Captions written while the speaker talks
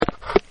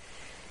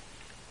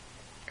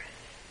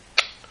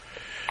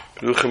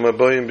Ruchem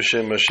Abayim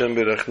B'Shem Hashem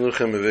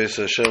Berachnuchem Beveis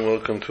Hashem.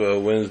 Welcome to our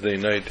Wednesday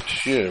night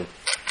shir,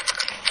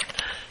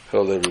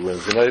 held every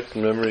Wednesday night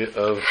in memory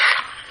of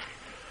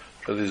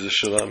Aliza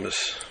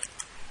Shalamis.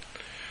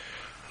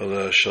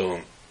 Allah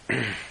Shalom.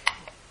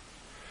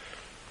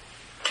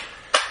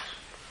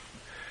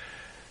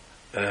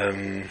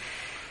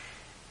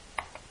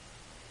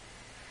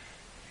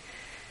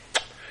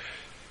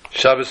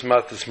 Shabbos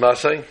Matas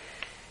Masai,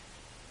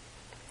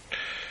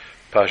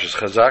 Pashas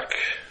Chazak.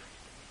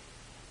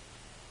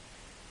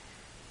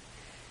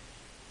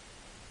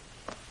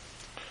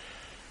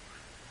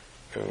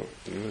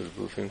 This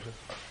blue thing, please.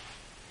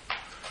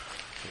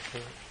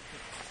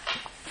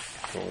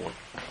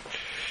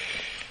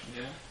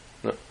 Yeah.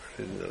 No,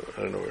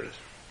 I don't know where it is.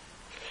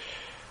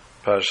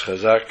 Pashas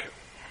Chazak.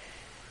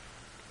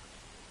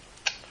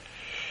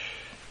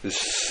 This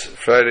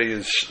Friday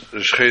is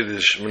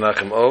Chodesh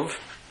Menachem Av.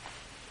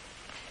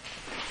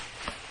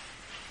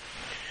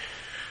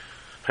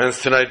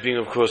 Hence tonight being,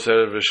 of course,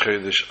 Erev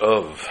Chodesh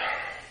Av.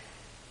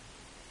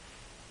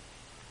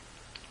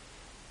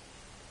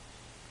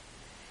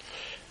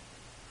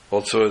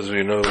 Also, as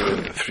we know,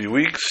 in the 3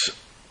 weeks,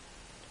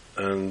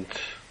 and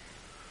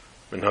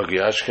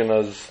Minhagi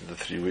Ashkenaz, the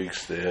 3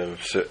 weeks, they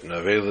have certain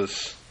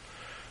Avelis,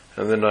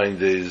 and the 9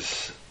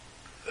 days,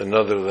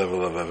 another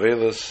level of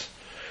Avelis.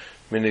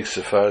 Minik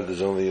Sephard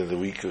is only in the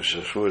week of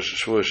Shvua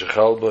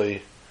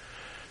Shechalbai,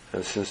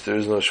 and since there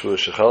is no Shvua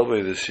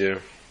Shechalbai this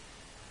year,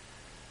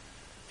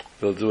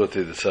 they'll do what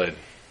they decide.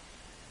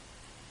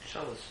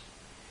 Shabbos.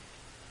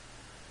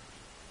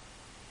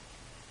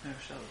 No,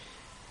 Shabbos.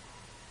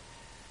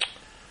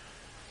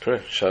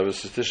 Correct.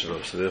 Shabbos is Tisha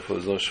B'Av, so therefore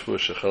there's no Shvua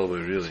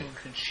Shechalbai really. So we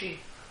can she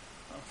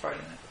on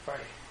Friday night,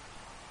 Friday.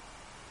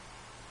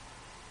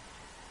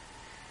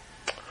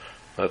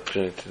 Not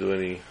trying to do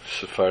any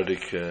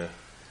Sephardic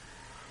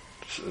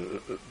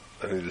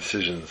any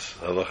decisions,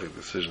 halachic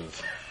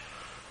decisions.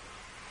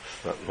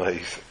 It's not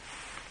my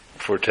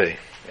forte.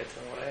 That's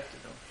what I have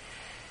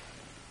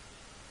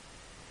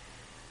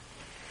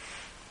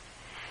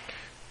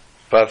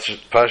to do.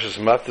 Pashas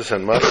Matas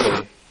and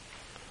Masai.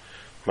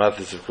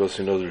 Matas, of course,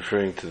 you know, is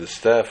referring to the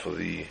staff of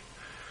the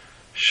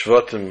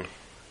Shvatim,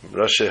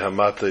 Rashi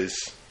Hamatais.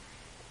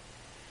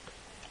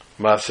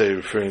 Masai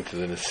referring to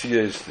the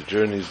Nesiyas, the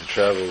journeys, the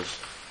travels.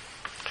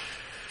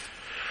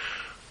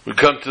 We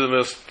come to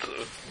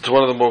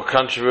one of the more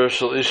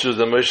controversial issues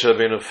that Moshe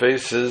Rabbeinu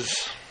faces.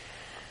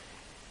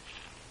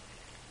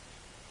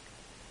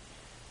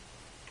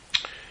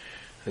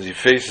 As he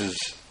faces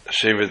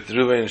Shevet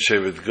Reuven,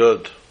 Shevet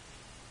Gad.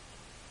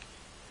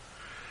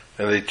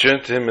 And they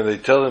turn to him and they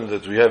tell him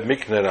that we have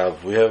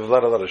Miknerav, we have a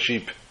lot of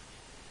sheep.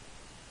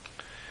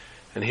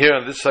 And here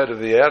on this side of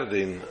the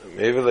Yarden,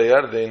 Me'ever the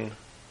Yarden,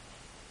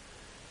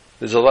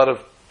 there's a lot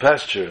of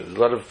pasture, there's a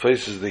lot of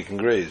places they can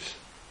graze.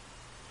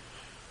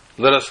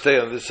 Let us stay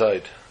on this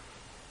side.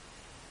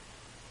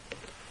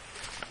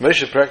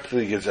 Moshe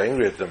practically gets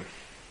angry at them.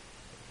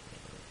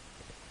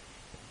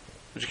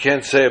 But you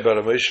can't say about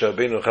a Moshe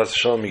Rabbeinu, Chas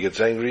Shalom, he gets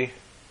angry.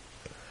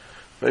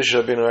 Moshe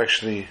Rabbeinu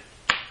actually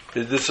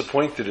is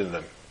disappointed in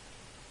them.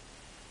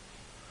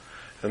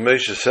 And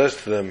Moshe says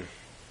to them,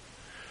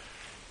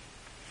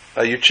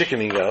 are you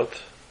chickening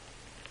out?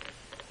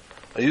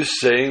 Are you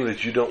saying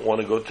that you don't want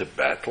to go to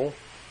battle?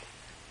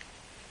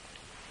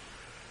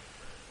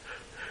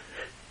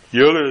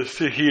 You're going to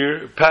sit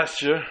here,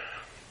 pasture,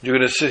 you're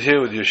going to sit here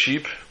with your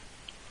sheep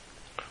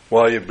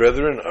while your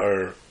brethren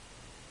are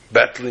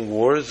battling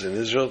wars in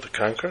Israel to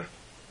conquer?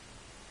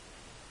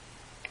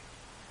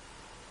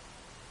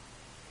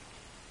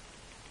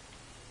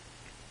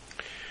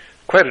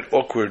 Quite an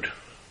awkward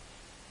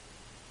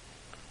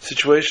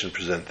situation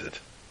presented.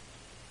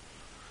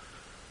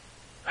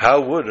 How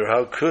would or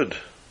how could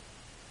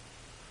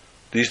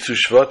these two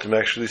Shvatim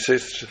actually say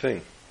such a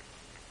thing?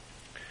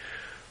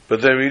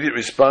 But the immediate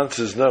response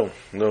is no,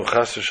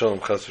 Chas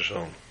v'Shalom, Chas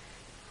v'Shalom.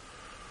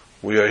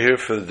 We are here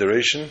for the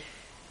duration.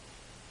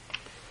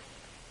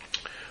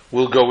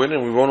 We'll go in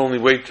and we won't only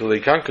wait till they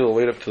conquer, we'll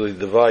wait up till they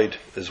divide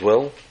as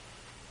well.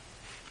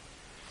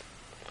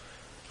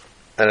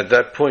 And at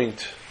that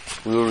point,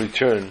 we will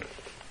return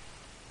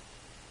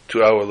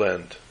to our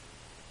land.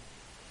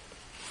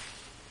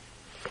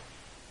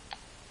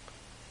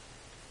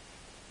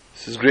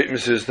 This is great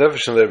Mesiras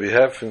Nefesh on their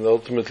behalf, and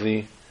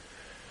ultimately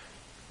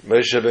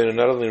Moshe Rabbeinu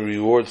not only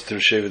rewards to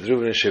Shevet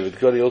Reuven and Shevet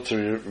Gad, he also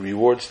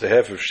rewards the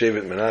half of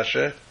Shevet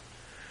Menashe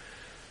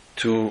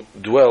to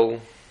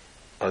dwell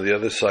on the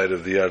other side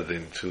of the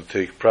Yarden, to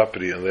take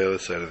property on the other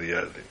side of the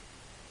Yarden.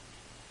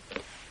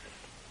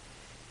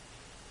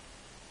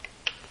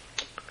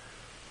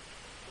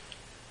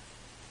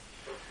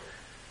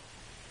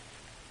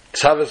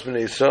 Tzavas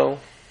B'nai Yisrael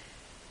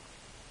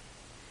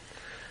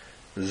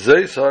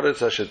Zeis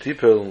Haaretz Asher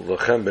Tipel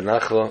Lochem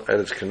Benachla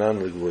Eretz Canaan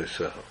L'Gvul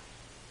Yisrael.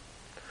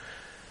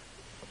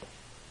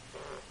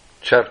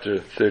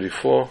 Chapter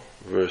 34,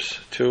 verse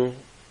 2,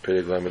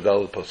 Perek Lamed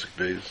Aleph, Pasuk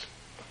Beis.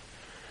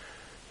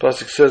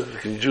 Pasuk says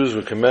that the Jews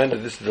were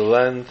commanded, this is the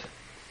land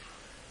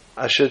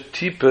Asher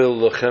tipel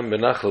lochem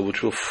benachla,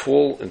 which will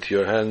fall into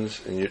your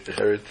hands in your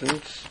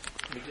inheritance.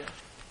 Big deal.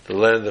 the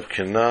land of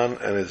Canaan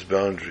and its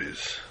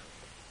boundaries.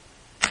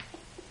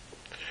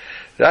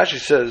 Rashi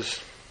says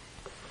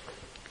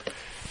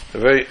a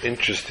very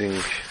interesting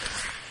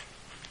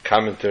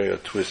commentary or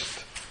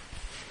twist.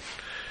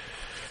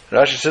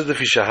 Rashi says,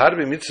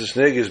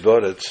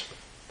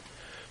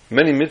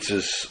 many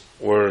mitzvahs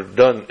were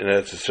done in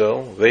Eretz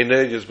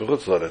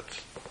Yisrael,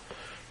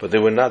 but they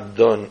were not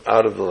done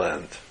out of the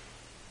land.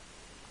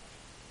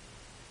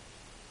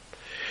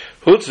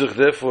 Hutzich,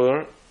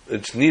 therefore,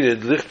 it's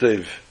needed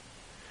lichtev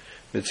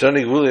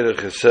mitzani gvul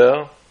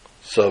yerecheser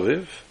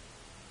saviv,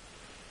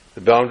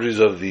 the boundaries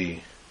of the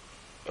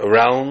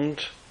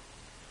around.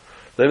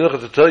 Let me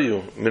look to tell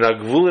you, min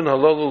hagvulin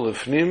halalu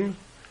lefnim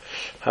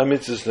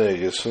hamitzvos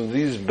neges. From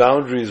these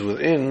boundaries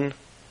within,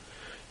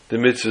 the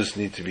mitzvahs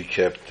need to be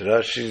kept.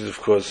 Rashi is, of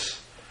course,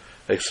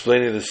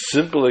 explaining the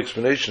simple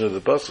explanation of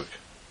the pasuk,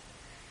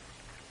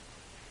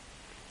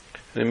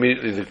 and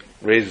immediately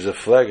raises a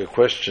flag, a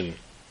question.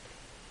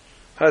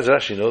 How does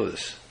Rashi know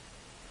this?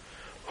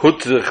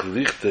 Hutrich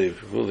lichtev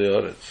gvul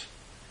haaretz.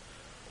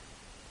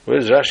 Where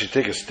does Rashi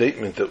take a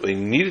statement that we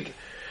needed?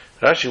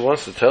 Rashi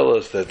wants to tell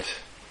us that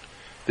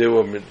there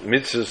were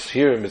mitzvahs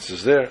here and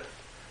mitzvahs there.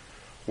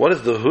 What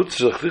is the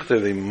hutrich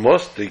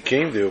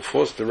lichtev? They were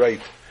forced to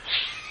write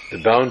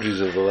the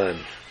boundaries of the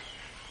land,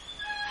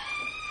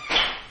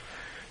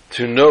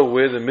 to know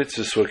where the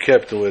mitzvahs were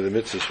kept and where the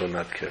mitzvahs were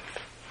not kept.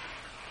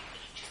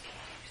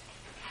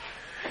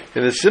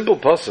 In the simple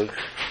pasuk,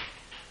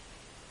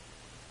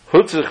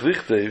 Hutzich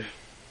Lichtev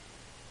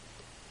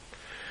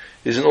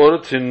is in order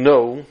to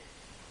know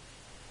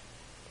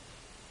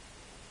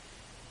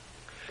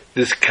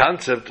this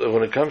concept of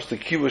when it comes to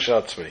Kivush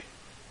Atzmi,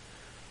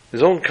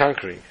 his own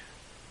conquering.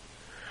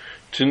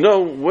 To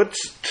know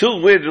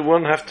till where did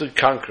one have to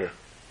conquer.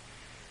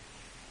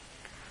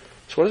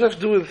 So what does that have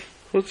to do with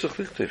Hutzich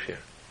Lichtev here?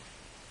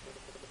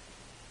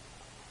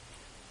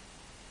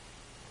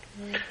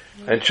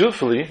 And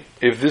truthfully,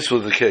 if this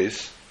was the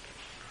case,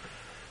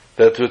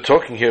 that we're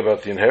talking here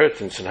about the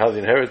inheritance and how the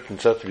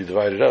inheritance had to be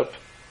divided up,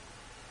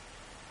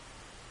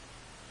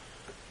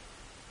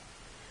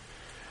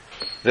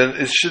 then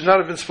it should not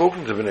have been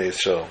spoken to Bnei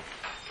Yisrael.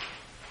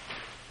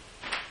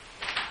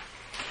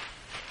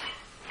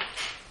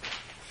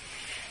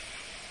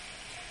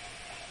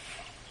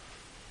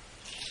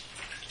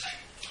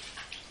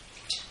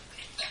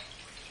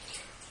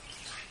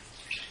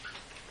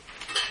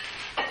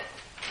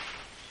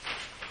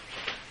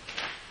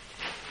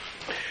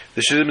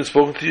 This should have been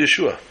spoken to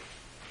Yeshua.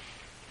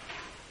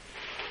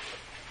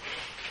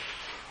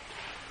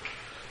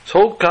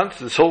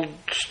 This whole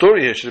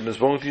story here should have been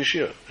spoken to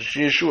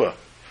Yeshua.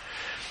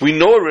 We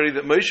know already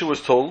that Moshe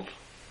was told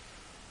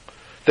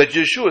that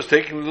Yeshua is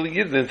taking the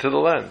Yidden into the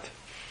land.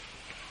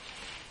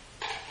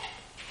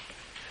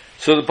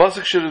 So the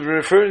pasuk should have been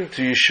referring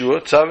to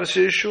Yeshua, Tzavas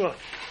Yeshua.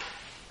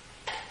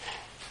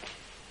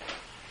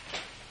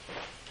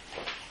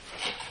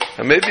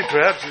 And maybe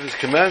perhaps if this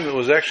commandment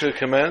was actually a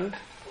command,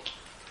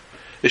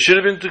 it should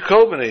have been to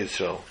Kol Bnei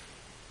Yisrael.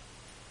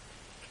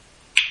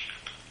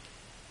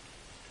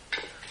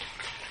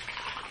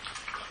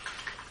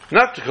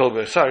 Not to Kol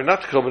Bnei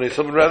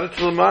Yisrael, but rather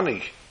to the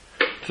Manig,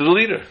 to the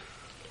leader.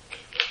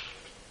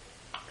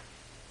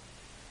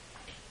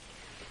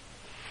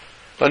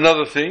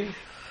 Another thing,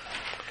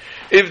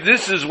 if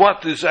this is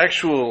what this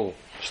actual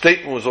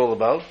statement was all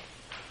about,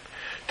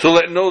 to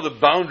let know the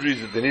boundaries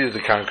that they needed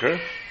to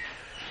conquer,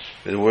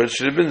 the words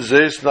should have been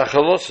Zeis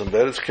Nachalosam,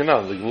 Beretz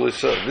Canaan, the Gvul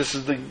Yisrael. This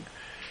is the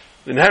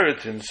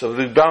inheritance of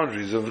the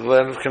boundaries of the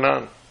land of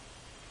Canaan.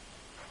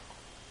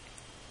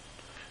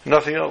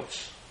 Nothing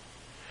else.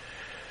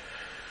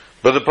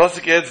 But the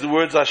pasuk adds the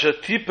words Asher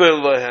Tiper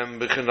Lahem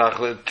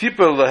B'Chanach,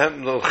 Tiper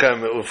Lahem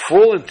Lochem. It will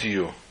fall into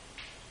you.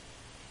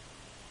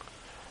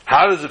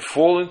 How does it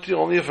fall into you?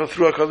 Only if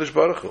through HaKadosh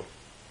Baruch Hu.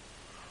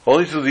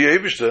 Only through the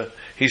Eibishter,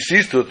 He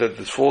sees to it that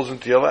this falls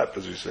into your lap,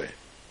 as we say.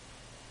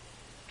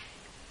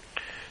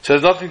 So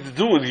it has nothing to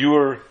do with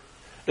your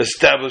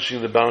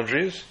establishing the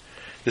boundaries.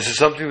 This is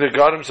something that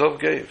God Himself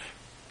gave.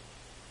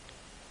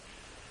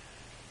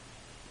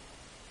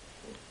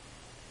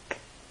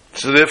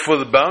 So therefore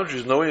the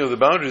boundaries, knowing of the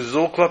boundaries, is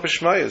all Klap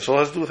Shmaya. It all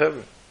has to do with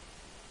heaven.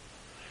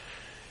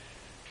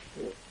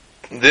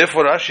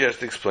 Therefore Rashi has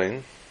to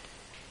explain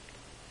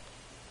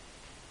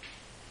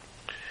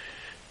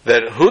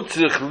that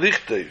Hutzich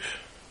Lichtev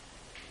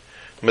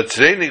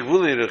Matzreini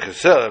Gvuli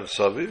Rechesel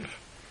Saviv,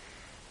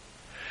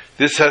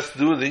 this has to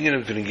do with the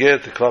union of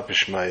Trinigeh to Klap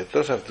Shmaya. It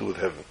does have to do with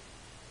heaven.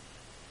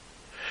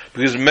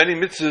 Because many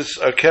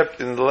mitzvahs are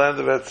kept in the land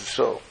of Eretz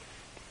Yisrael.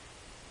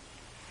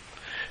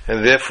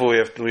 And therefore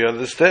we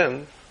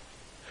understand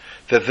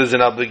that there's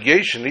an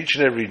obligation, each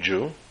and every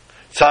Jew,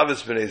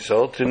 Tzavas B'nai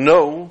Yisrael, to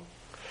know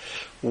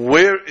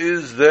where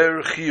is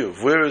their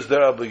chiyuv, where is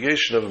their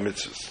obligation of a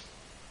mitzvah.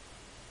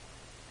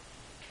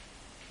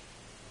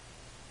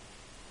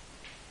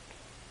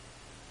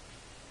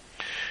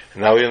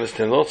 And now we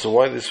understand also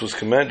why this was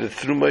commanded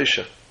through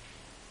Moshe.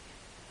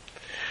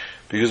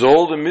 Because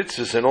all the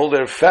mitzvahs and all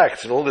their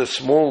facts and all their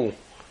small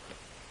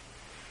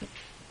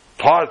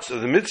parts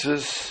of the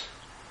mitzvahs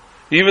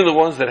Even the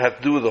ones that had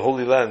to do with the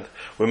Holy Land,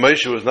 where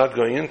Moshe was not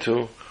going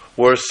into,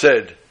 were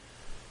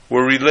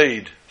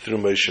relayed through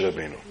Moshe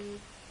Rabbeinu.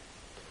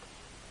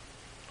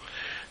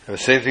 And the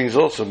same thing is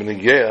also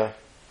B'Negea.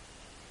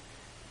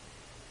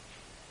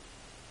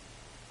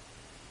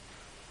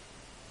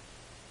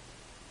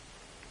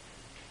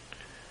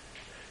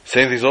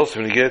 Same thing is also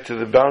B'Negea to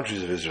the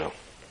boundaries of Israel.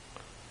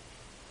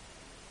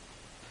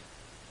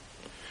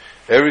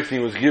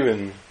 Everything was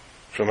given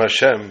from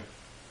Hashem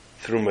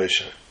through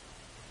Moshe.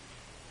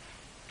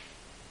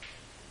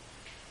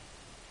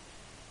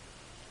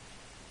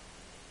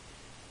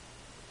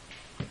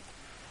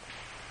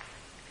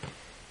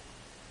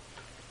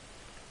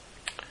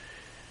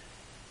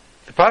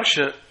 The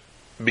Parsha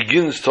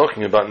begins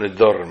talking about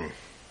Nedarim.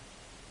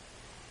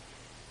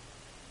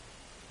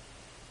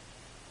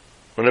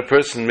 When a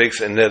person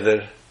makes a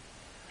neder,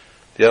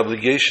 the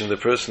obligation the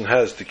person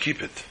has to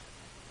keep it.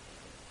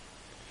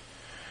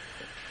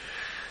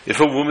 If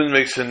a woman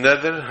makes a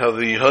neder, how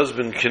the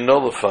husband can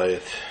nullify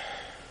it.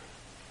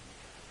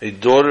 A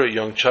daughter, a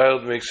young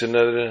child makes a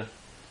neder,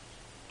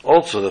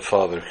 also the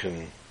father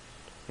can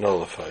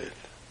nullify it.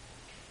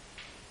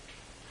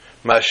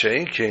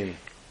 Masha'en Kain,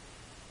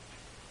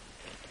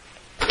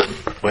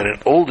 when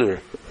an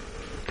older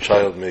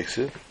child makes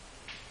it,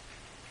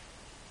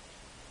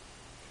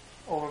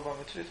 Over bar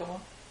mitzvah,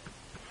 someone?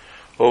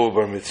 over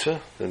bar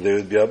mitzvah, then they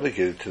would be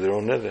obligated to their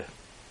own neder.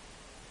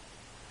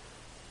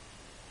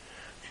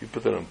 If you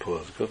put that on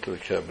pause, go to the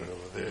cabinet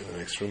over there in the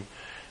next room,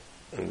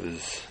 and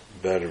there's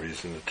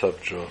batteries in the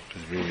top drawer.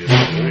 Please bring me a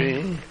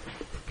battery.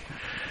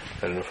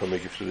 I don't know if I'll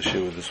make it through the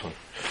show with this one.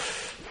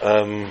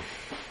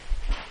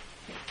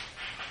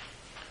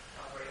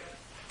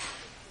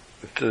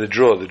 The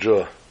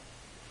drawer.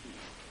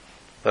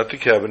 Not the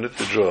cabinet,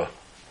 the drawer.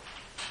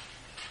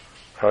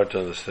 Hard to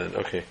understand.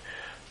 Okay.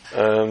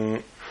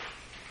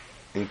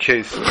 In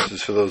case, this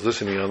is for those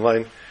listening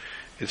online,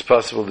 it's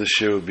possible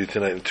this year will be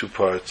tonight in two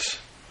parts,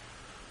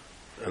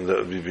 and that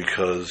would be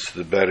because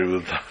the battery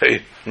will die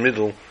in the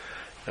middle,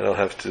 and I'll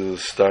have to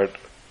start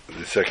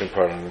the second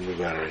part on the new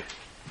battery.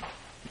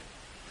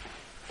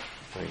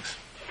 Thanks.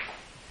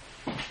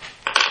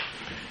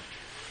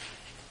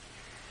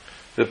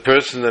 The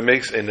person that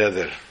makes a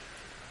neder,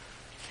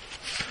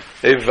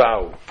 a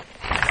vow.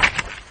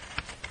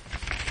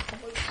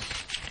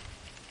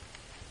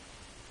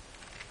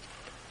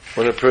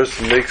 When a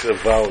person makes a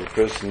vow, the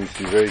person needs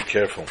to be very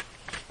careful.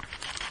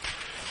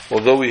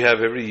 Although we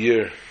have every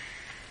year,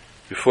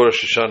 before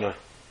Rosh Hashanah,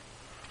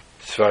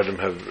 Sfardim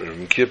have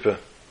Yom Kippur,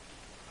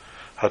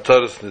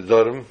 Hataras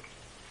Nedarim.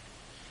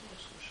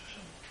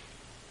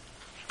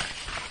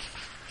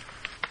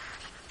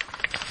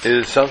 It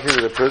is something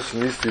that a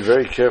person needs to be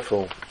very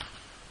careful.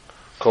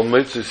 Kol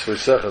Meitzis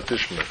V'Sach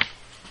HaTishma.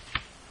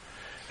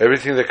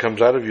 Everything that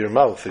comes out of your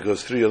mouth, that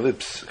goes through your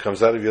lips,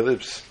 comes out of your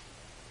lips,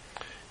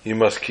 you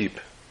must keep.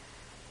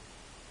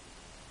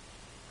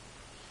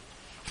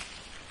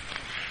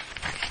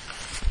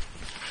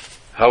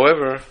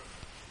 However,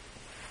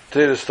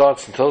 Torah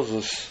starts and tells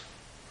us,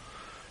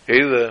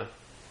 either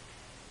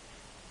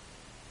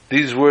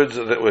these words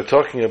that we're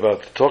talking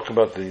about, to talk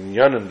about the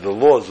inyanim, the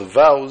laws, the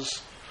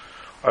vows,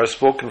 are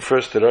spoken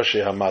first to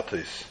Rashi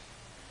Hamatos,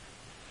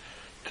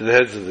 to the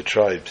heads of the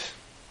tribes,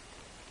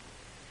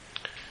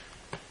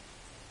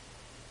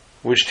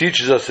 which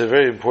teaches us a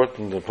very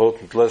important and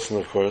potent lesson,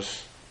 of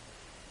course,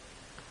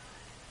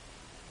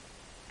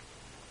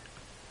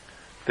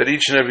 that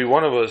each and every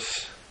one of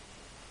us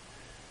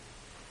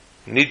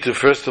need to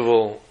first of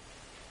all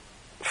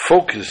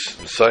focus,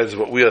 besides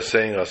what we are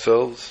saying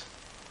ourselves,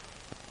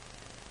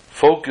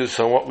 focus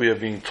on what we are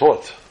being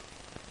taught.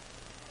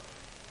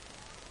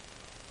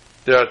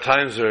 There are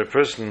times where a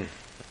person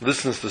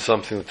listens to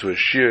something, to a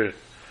shir,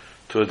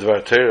 to a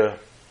dvar Torah,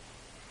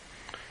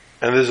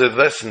 and there's a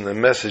lesson, a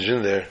message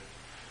in there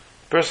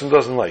the person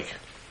doesn't like.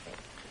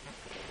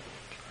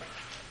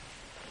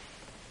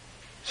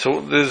 So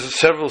there's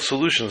several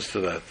solutions to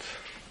that.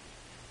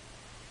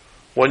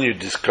 One, you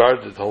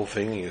discard the whole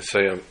thing and you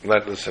say, I'm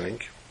not listening.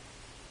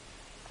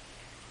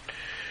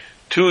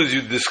 Two is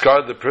you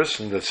discard the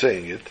person that's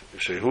saying it. You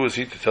say, who is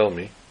he to tell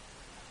me?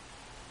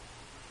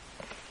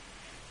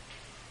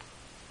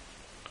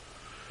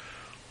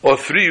 Or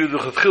three, you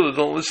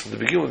don't listen. To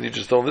begin with, you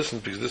just don't listen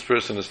because this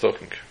person is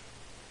talking.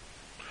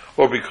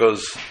 Or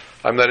because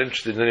I'm not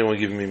interested in anyone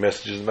giving me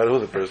messages, no matter who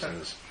the person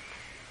is.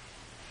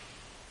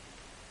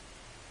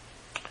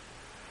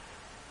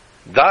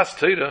 Das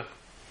Torah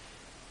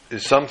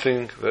is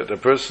something that a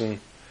person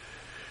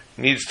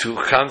needs to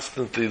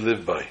constantly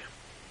live by.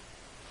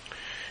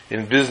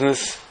 In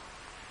business,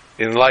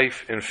 in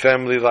life, in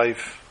family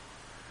life,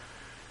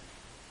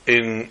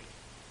 in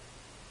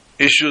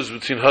issues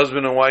between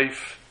husband and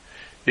wife,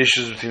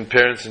 issues between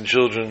parents and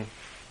children,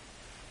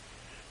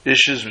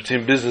 issues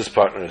between business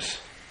partners.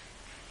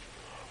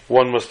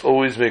 One must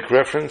always make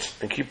reference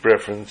and keep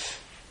reference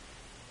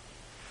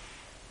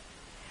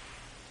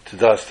to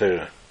Das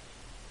Torah.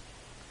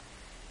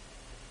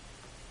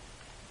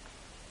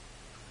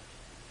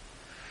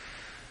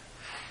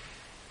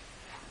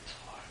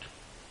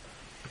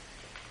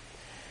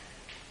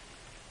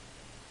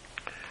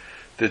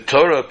 the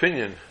Torah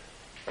opinion.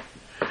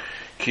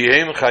 Ki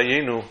heim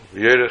chayenu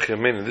v'yerech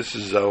yameinu. This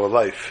is our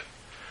life.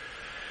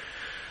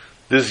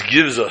 This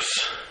gives us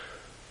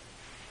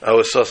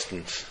our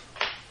sustenance.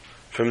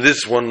 From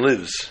this one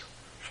lives,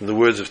 from the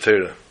words of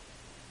Torah.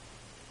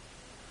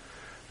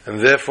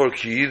 And therefore,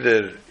 ki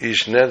yider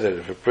ish neder,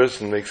 if a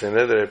person makes a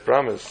neder, a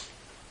promise,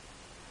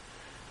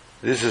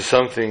 this is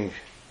something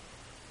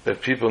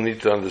that people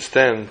need to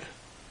understand.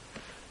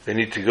 They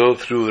need to go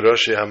through the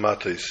Rashi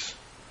Hamatis.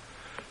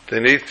 They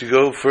need to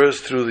go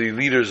first through the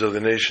leaders of the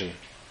nation.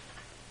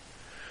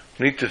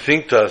 We need to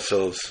think to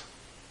ourselves,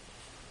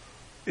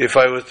 if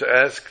I was to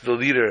ask the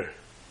leader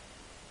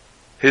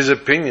his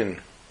opinion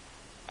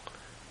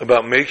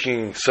about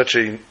making such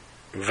a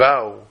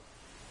vow,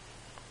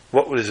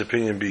 what would his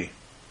opinion be?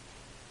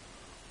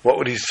 What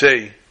would he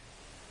say?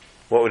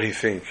 What would he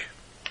think?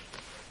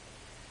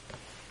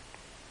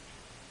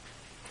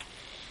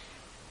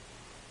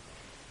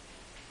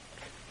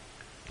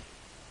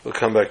 We'll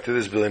come back to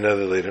this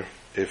another later,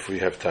 if we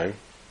have time.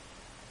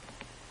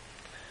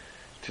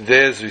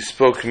 Today, as we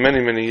spoke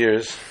many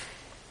years,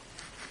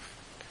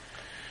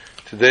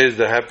 today is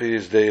the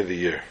happiest day of the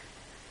year.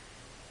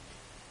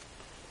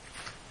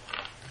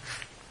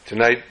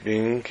 Tonight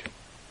being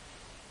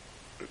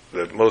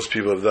that most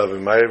people have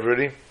davened Ma'ariv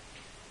already,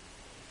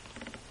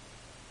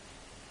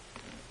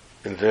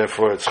 and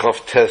therefore it's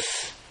Chof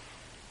Tes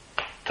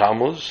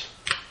Tammuz.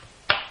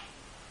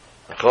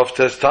 Chof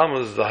Tes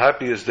Tammuz is the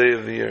happiest day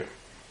of the year.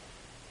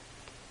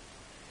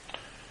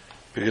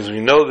 Because we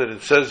know that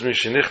it says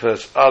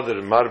Mishenichnas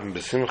Adar Marbin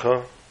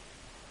B'Simcha.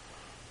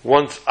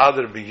 Once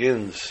Adar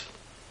begins,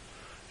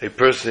 a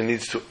person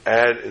needs to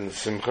add in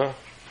Simcha.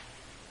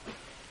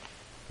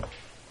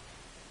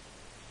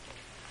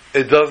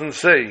 It doesn't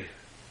say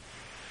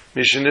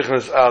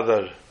Mishenichnas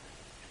Adar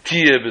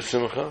Tiyeh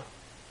B'Simcha.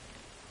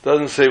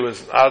 Doesn't say when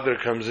Adar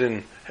comes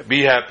in,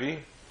 be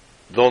happy,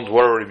 don't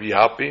worry, be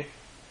happy.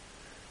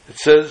 It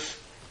says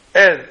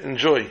add,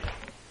 enjoy.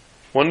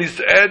 One needs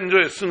to add,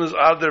 enjoy as soon as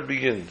Adar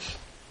begins.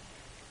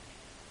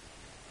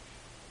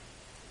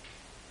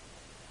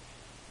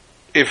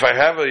 If I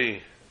have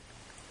a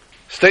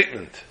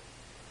statement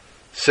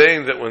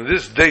saying that when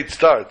this date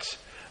starts,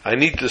 I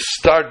need to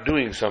start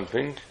doing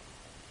something,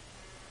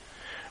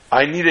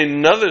 I need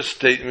another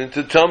statement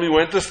to tell me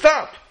when to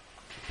stop.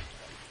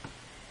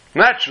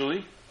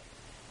 Naturally.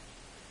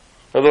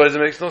 Otherwise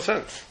it makes no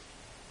sense.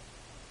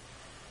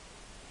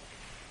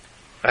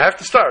 I have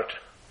to start.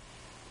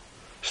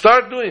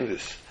 Start doing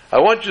this. I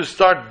want you to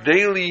start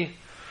daily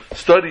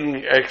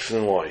studying X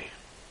and Y.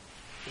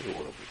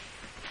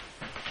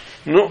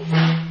 No.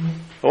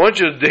 I want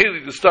you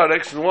daily to start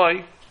X and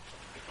Y.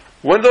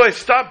 When do I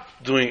stop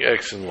doing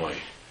X and Y?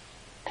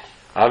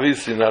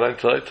 Obviously not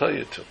until I tell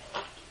you to.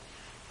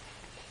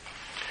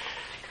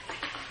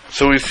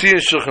 So we see in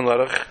Shulchan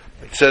Aruch,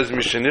 it says,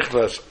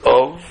 Mishenichlas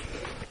of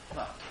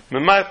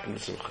Mematn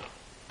Simcha.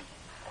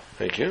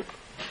 Thank you.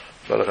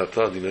 Baruch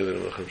atah Adonai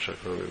Eloheinu melech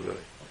haolam v'le'olam.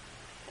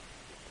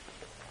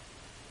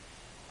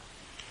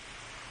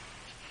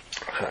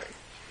 Hi.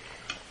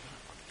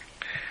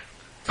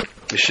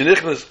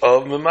 Mishenichnas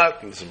of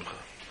Mematn Simcha.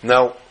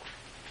 Now,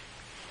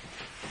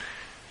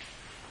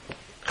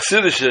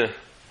 Chassidish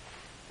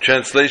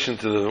translation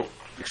to the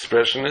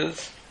expression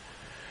is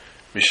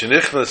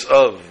Mishenichnas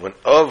of, when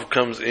of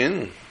comes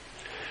in,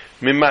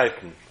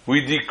 Mimatn,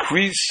 we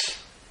decrease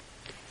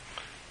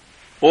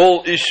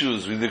all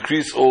issues, we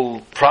decrease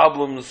all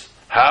problems.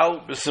 How?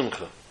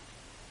 B'simcha.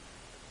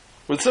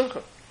 With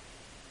simcha.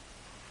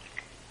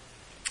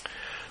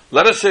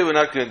 Let us say we're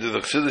not going to do the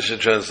Chassidish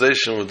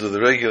translation, we'll do the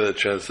regular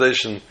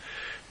translation.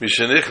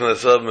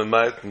 Mishenichnas of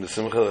Mimatn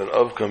b'simcha, that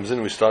of comes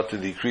in, we start to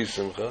decrease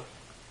simcha.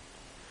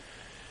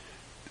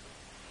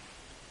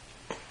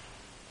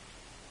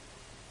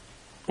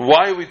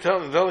 Why are we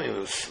telling you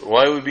this?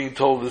 Why are we being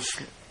told this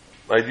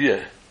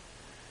idea?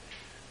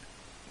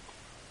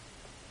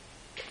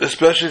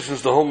 Especially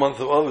since the whole month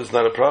of Av is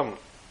not a problem.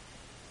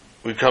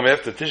 We come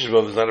after Tisha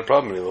B'Av, is not a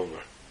problem any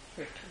longer.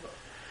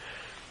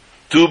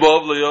 So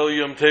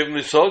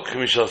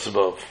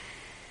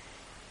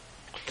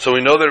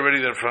we know that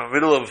already that from the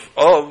middle of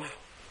Av,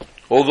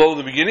 although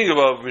the beginning of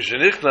Av,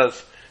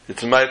 Mishenichnas,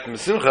 it's a Ma'at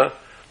M'Simcha,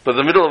 but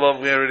the middle of Av,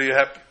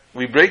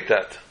 we break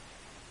that.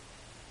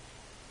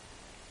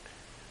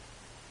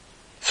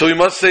 So we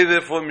must say,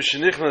 therefore,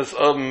 Mishenichnas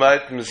of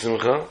Ma'at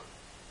M'Simcha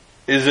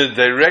is a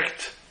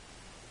direct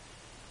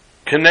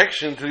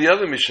connection to the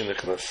other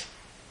Mishenichnas,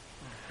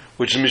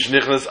 which is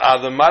Mishenichnas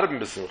Adam Marbin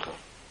B'Simcha.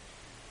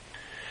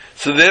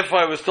 So therefore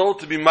I was told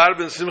to be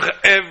Marbin Simcha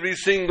every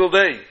single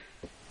day.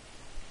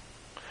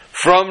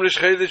 From Rish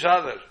Chodesh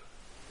Adar.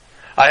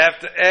 I have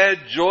to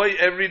add joy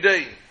every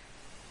day.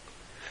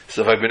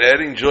 So if I've been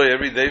adding joy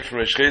every day from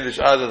Rish Chodesh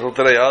Adar till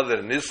today,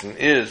 Adar, Nisan,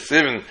 Iyar,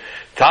 Sivan,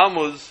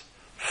 Tammuz,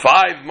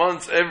 5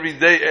 months every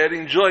day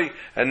adding joy,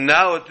 and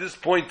now at this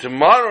point,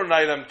 tomorrow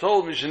night, I'm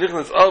told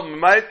Mishenichnas of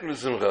Ma'at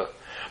M'Simcha.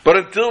 But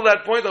until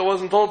that point, I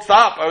wasn't told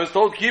stop. I was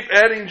told keep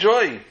adding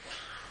joy.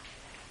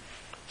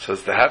 So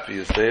it's the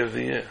happiest day of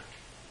the year,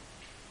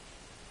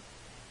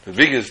 the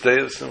biggest day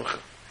of Simcha.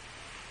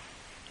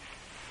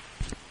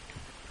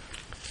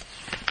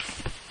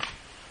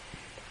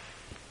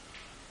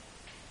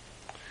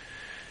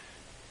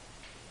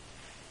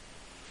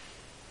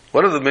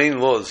 One of the main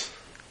laws,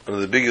 one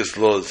of the biggest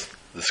laws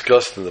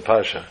discussed in the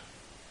Parsha,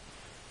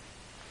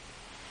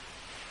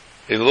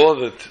 a law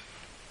that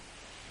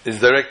is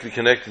directly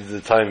connected to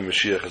the time of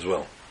Mashiach as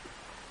well.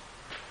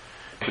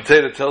 The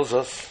Torah tells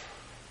us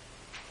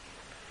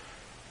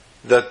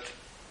that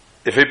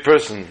if a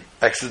person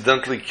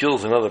accidentally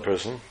kills another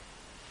person,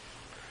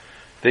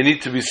 they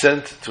need to be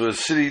sent to a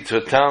city, to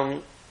a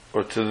town,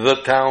 or to the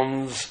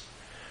towns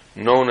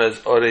known as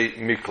Orei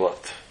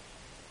Miklat.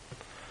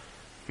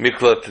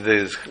 Miklat today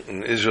is,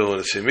 in Israel, when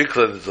they say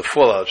Miklat, it's a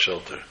fallout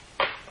shelter.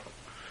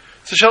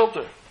 It's a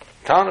shelter,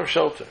 town of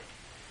shelter.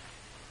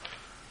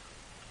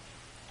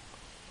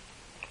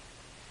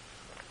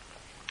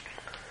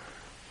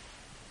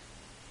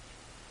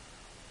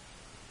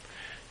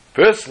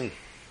 Person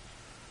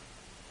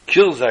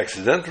kills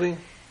accidentally,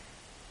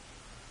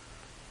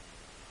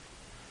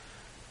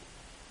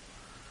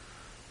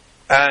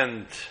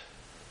 and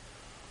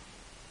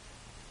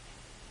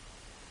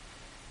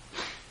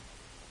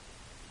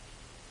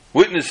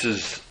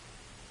witnesses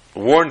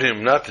warned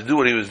him not to do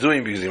what he was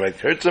doing because he might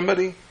hurt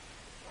somebody,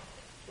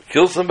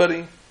 kill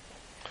somebody,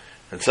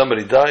 and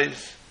somebody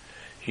dies.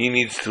 He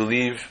needs to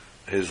leave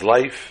his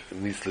life, he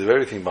needs to leave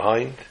everything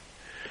behind,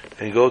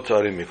 and go to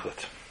Orei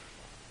Miklat.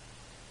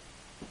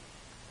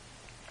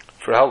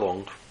 For how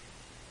long?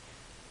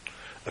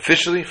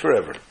 Officially,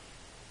 forever.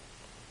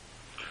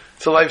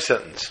 It's a life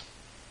sentence.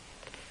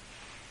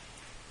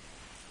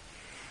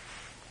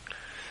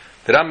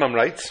 The Rambam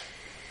writes,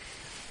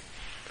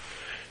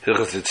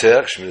 Hilchos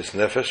Ritzeach, Shmiras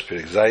Nefesh,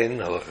 Perek Zayin,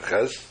 Halacha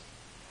Ches.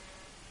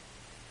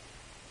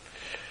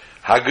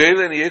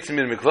 Hageile and Yetzim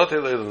in Miklat,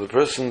 the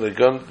person that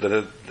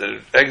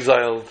are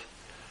exiled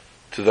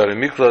to the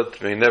Orei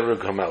Miklat may never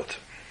come out.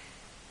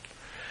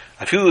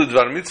 I feel the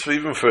Dvar Mitzvah,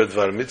 even for a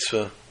Dvar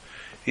Mitzvah,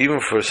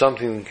 even for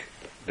something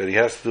that he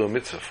has to do a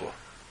mitzvah for.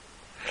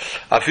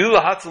 I feel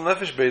the Hatzel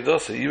Nefesh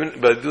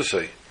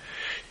Beidosai,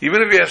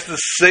 even if he has to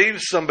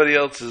save somebody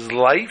else's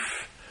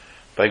life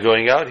by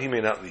going out, he may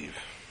not leave.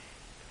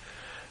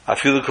 I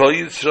feel the Kol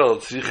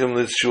Yisrael Tzrichim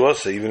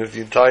Litzshuasa, even if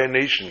the entire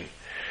nation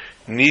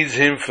needs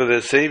him for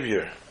their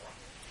savior,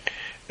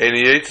 and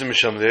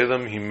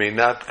he may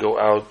not go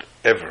out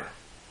ever.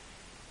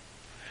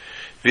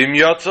 Vim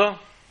Yatza,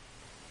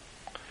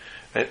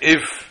 and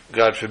if,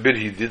 God forbid,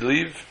 he did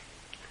leave,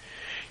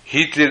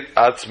 Hitir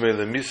Atzmei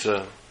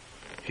Lemisa,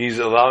 he's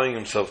allowing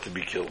himself to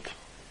be killed.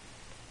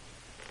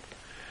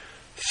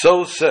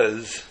 So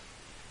says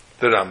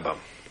the Rambam.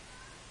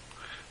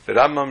 The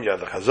Rambam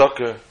Yad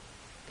HaChazaka,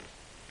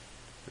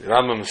 the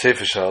Rambam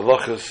Sefer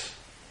Halachas.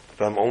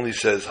 The Rambam only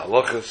says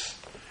halachas,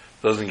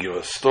 doesn't give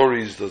us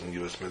stories, doesn't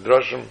give us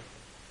midrashim.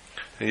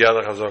 And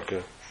Yad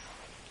HaChazaka,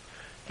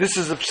 this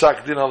is a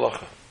psak din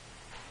halacha.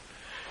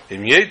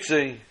 Im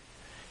Yetzei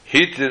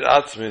Hitir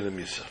Atzmei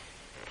Lemisa.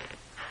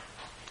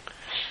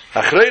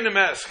 Achreinim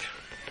ask,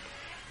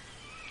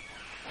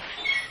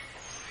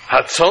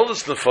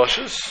 Hatzolas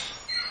Nefashos,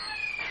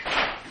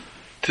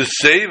 to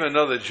save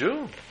another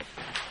Jew?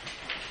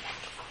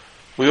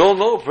 We all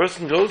know a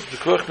person goes to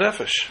Pikuach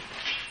Nefesh.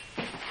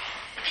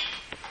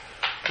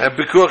 And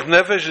Pikuach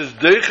Nefesh is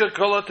Deicha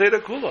Kol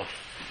HaTeira Kula.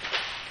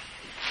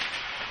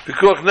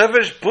 Pikuach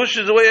Nefesh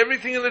pushes away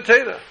everything in the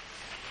Teira.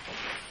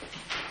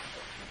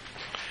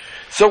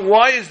 So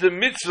why is the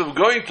mitzvah of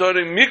going to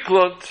Orei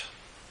Miklat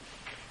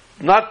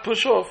not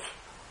pushed off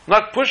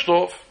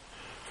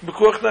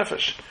Pikuach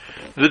Nefesh?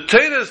 The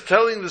Torah is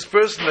telling this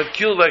person that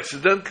killed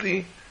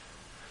accidentally,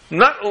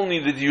 not only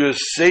that your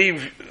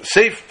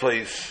safe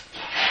place,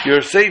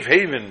 your safe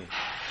haven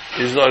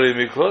is not a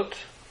Miklat,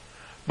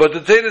 but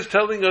the Torah is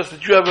telling us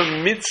that you have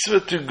a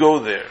mitzvah to go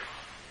there.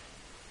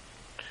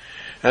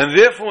 And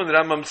therefore when the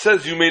Rambam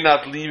says you may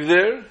not leave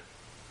there,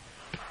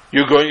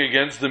 you're going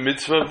against the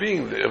mitzvah of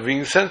being there, of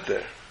being sent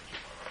there.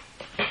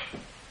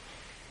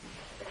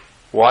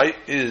 Why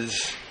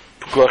is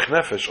Pikuach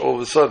Nefesh all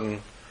of a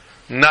sudden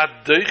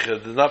not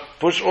deicha, did not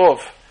push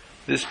off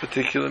this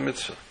particular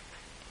mitzvah?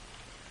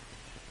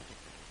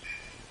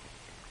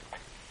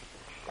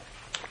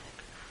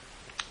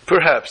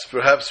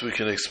 Perhaps we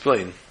can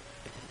explain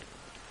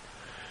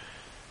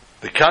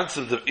the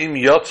concept of im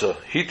yotza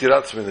hitir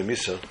atzmei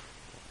lemisa.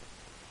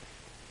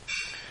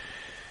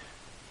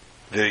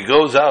 That he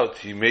goes out,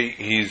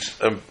 he's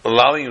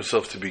allowing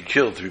himself to be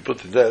killed, to be put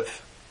to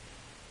death.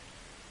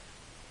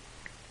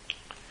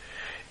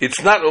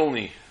 It's not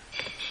only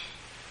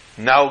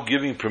now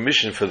giving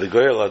permission for the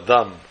Goyal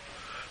Adam,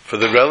 for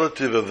the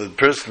relative of the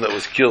person that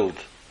was killed,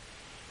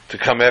 to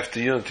come after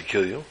you and to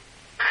kill you.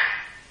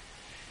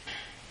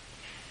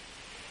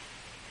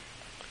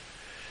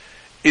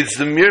 It's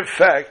the mere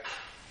fact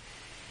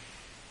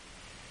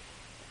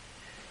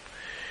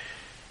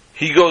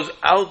he goes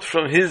out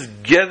from his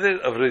gather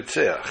of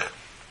Ritzeach.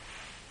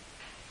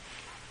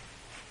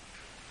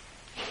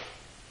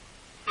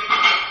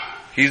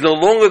 He's no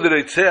longer the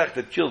Ritzeach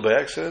that killed by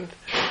accident.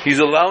 He's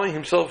allowing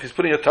himself, he's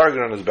putting a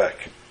target on his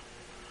back.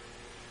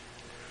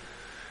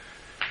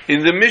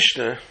 In the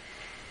Mishnah,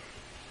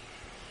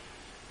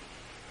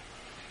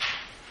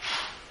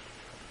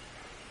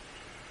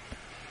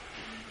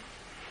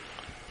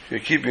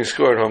 If you're keeping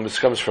score at home, this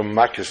comes from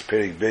Makis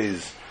Perik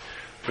Beis,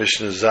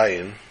 Mishnah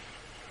Zayin.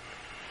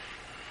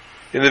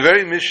 In the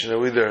very Mishnah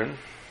we learn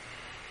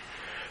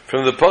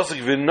from the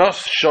pasuk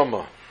V'nos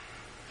Shama.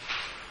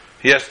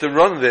 He has to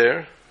run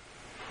there.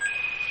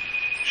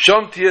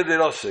 Shamtia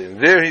derasei.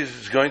 There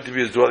he's going to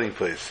be his dwelling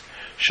place.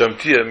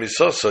 Shamtia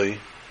misasei,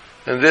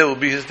 and there will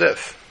be his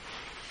death.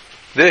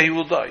 There he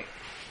will die.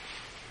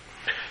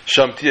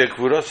 Shamtia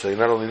kvurasei.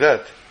 Not only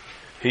that,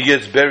 he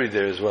gets buried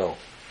there as well.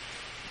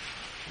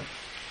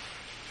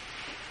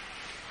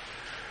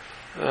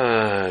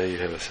 You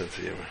have a sense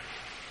of humor.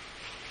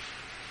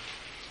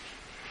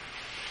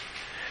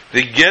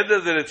 The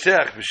Geder the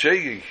Retzach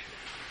b'Shegig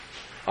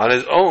on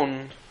his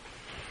own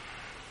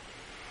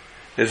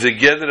is a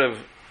Geder of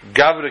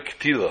Gavra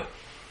Ketila.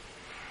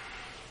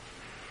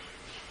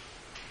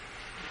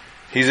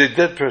 He's a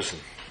dead person.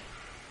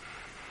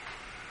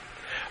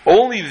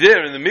 Only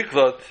there in the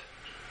Miklat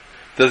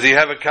does he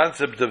have a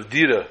concept of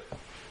Dira.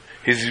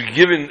 He's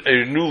given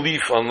a new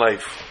leaf on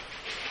life.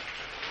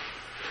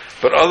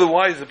 But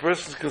otherwise, the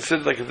person is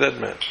considered like a dead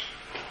man.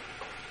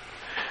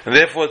 And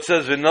therefore it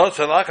says, he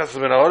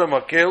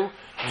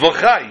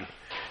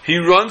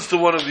runs to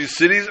one of these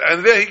cities,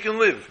 and there he can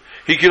live.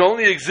 He can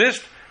only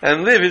exist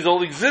and live. His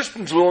whole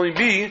existence will only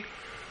be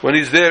when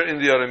he's there in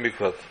the Aram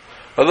Miklat.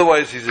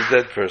 Otherwise, he's a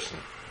dead person.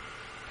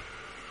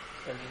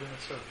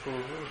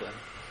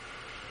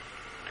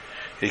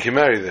 He can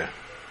marry there.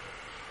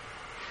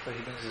 But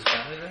he brings his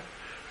family there?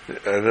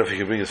 I don't know if he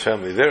can bring his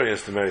family there. He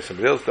has to marry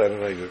somebody else. I don't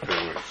know exactly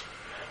how it works.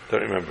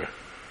 Don't remember.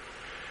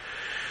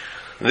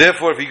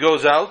 Therefore, if he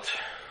goes out,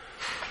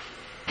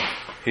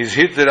 he's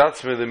hit the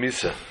Ratzme the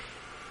Misa.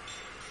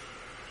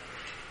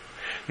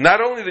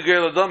 Not only the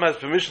Geil Adam has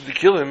permission to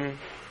kill him,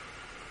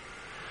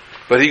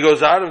 but he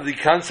goes out of the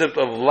concept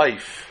of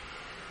life.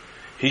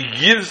 He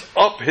gives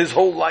up his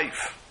whole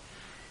life.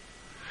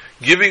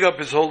 Giving up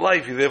his whole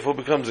life, he therefore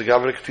becomes a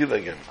Gavra Ketila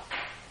again.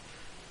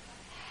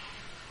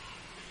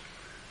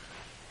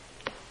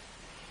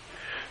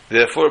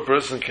 Therefore, a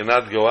person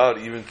cannot go out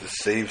even to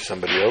save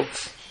somebody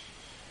else.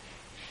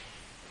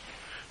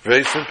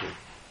 Very simple.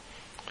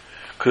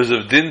 Because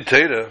of Din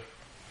Torah,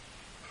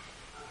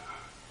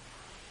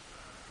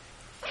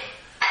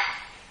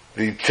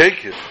 the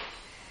taker,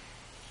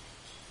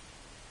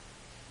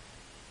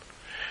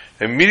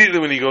 immediately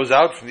when he goes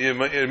out from the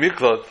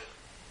Miklat,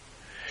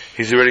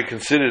 he's already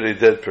considered a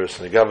dead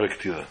person, a Gavra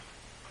Ketila.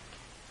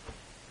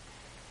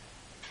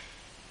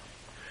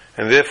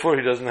 And therefore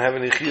he doesn't have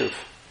any chiyuv.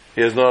 He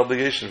has no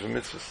obligation for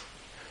mitzvahs.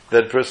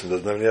 Dead person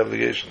doesn't have any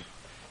obligation.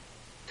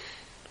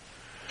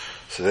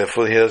 So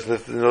therefore he has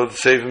nothing, in order to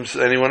save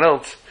anyone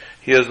else,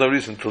 he has no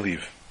reason to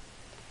leave.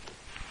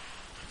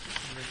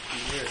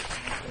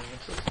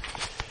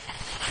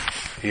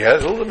 He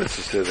has all the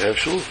mitzvahs there. They have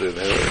shuls there.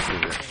 They have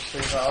everything there. So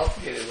he's not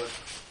obligated with.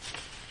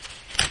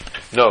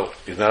 No,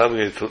 he's not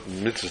obligated to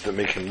mitzvahs that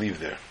make him leave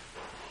there.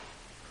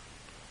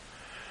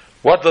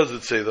 What does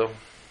it say though?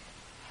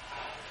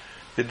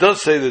 It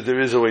does say that there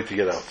is a way to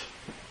get out.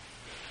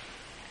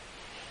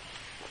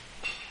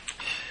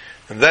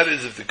 And that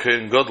is if the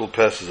Kohen Gadol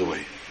passes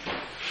away.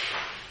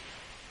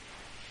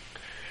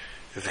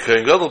 If the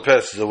Kohen Gadol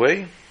passes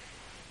away,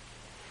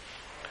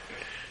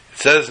 it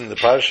says in the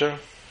Parsha,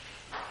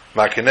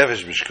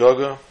 Ma'kenefesh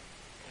B'Shkoga,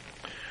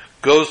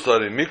 goes to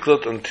Arim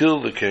Miklat until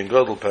the Kohen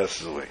Gadol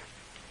passes away.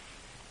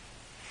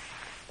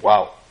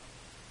 Wow.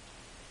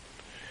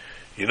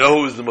 You know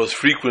who is the most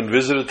frequent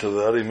visitor to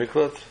the Arim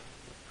Miklat?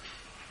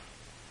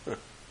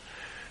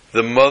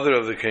 The mother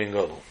of the Kohen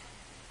Gadol.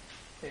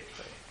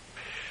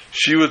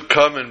 She would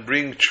come and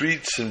bring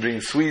treats and bring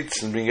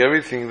sweets and bring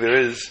everything there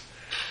is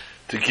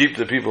to keep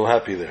the people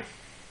happy there.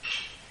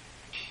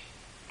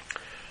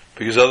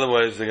 Because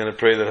otherwise they're going to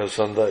pray that her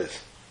son dies.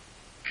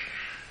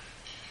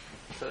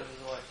 So this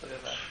is why. Look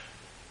at that.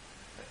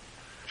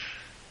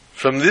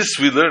 From this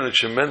we learn a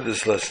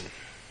tremendous lesson.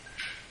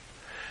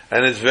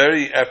 And it's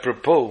very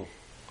apropos.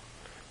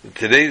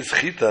 Today's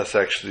chitas,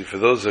 actually, for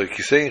those who are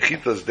saying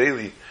chitas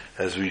daily,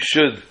 as we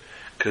should,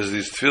 because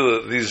these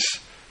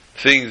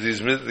things,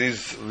 these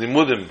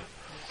limudim,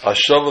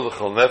 Ashava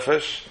l'chol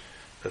nefesh,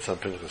 that's on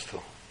Pinchas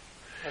too.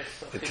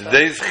 In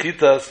today's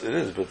chitas, it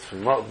is, but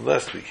from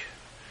last week.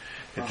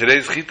 In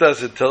today's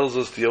chitas, it tells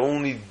us the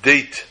only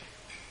date,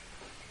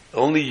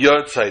 only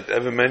yard site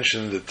ever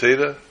mentioned in the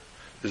Torah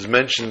is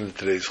mentioned in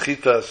today's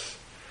chitas.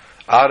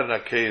 Aaron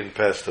Akayin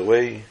passed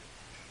away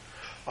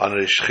on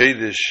Rish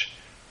Chodesh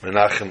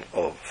Menachem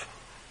Av.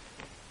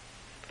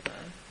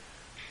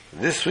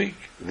 This week,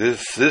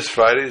 this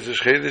Friday is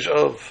Rish Chodesh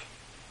Av.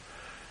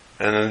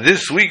 And in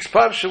this week's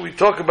Parsha, we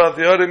talk about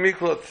the Arim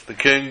Miklat, the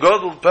Kohen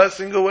Gadol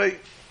passing away.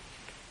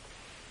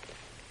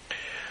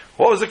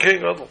 What was the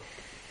Kohen Gadol?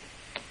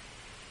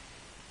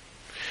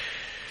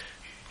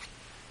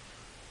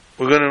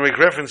 We're going to make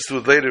reference to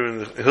it later in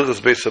the Hilchos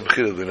Beis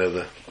HaBechira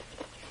B'neder.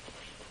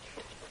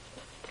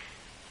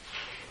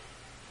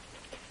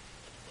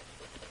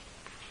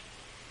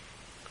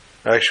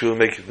 Actually, we'll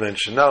make it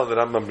mention now. The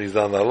Rambam brings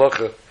down the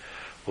halacha.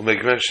 We'll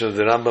make mention of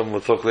the Rambam.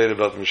 We'll talk later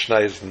about the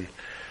Mishnayos and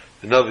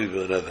the Navi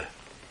B'neder.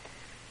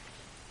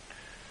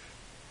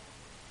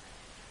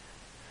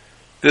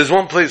 There's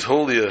one place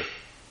holier,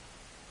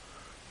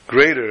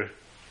 greater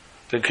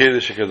than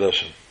Kodesh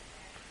HaKadoshim,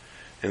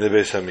 in the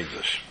Beis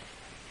HaMikdash.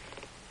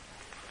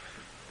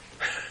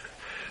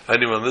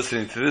 Anyone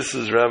listening to this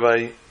is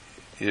Rabbi,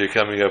 you're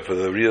coming up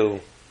with a real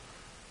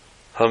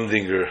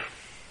humdinger.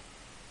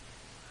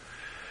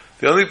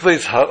 The only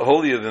place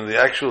holier than the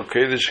actual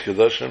Kodesh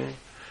HaKadoshim,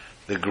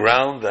 the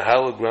ground, the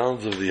hallowed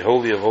grounds of the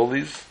Holy of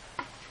Holies,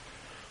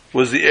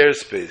 was the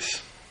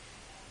airspace.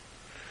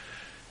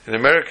 In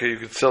America, you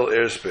could sell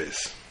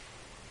airspace.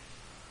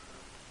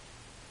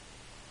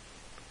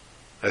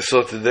 I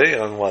saw today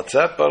on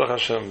WhatsApp, Baruch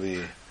Hashem,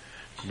 the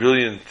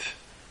brilliant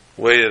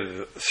way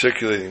of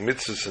circulating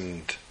mitzvahs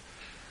and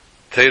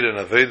Torah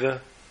and Aveda.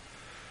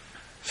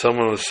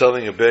 Someone was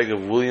selling a bag of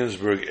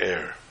Williamsburg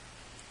air.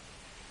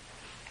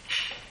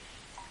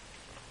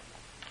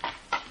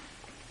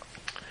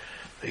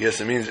 I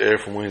guess it means air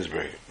from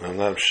Williamsburg. I'm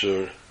not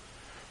sure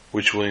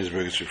which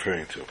Williamsburg it's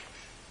referring to.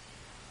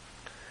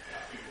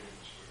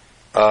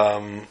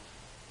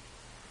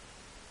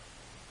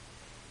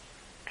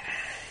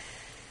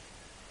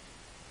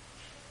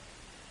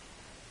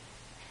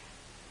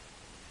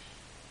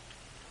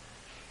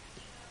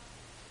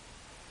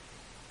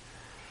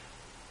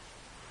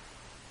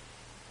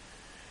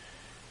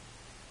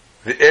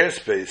 The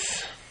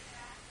airspace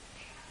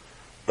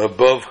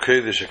above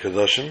Kodesh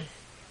HaKadoshim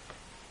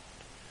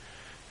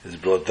is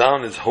brought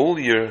down is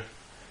holier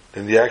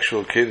than the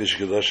actual Kodesh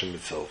HaKadoshim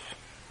itself.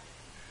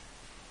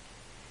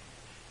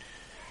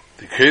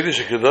 The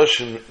Kodesh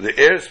HaKadoshim, the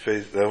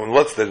airspace,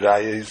 what's the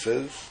Raya, he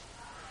says?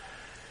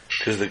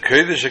 Because the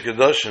Kodesh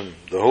HaKadoshim,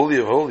 the Holy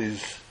of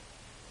Holies,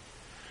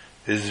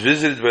 is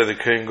visited by the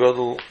Kohen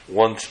Gadol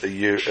once a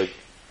year,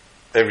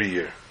 every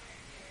year.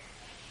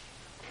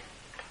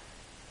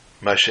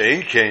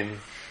 Masha'in came,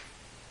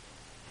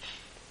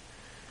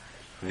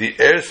 the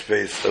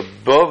airspace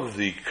above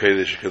the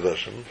Kodesh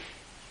HaKadoshim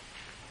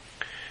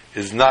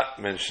is not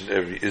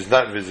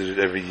visited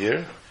every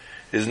year,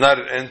 is not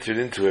entered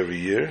into every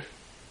year.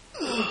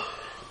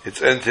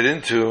 It's entered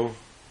into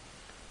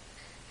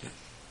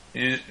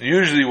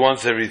usually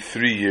once every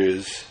 3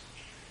 years,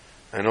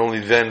 and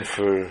only then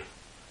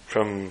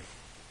from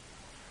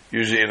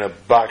usually in a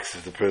box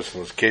if the person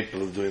was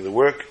capable of doing the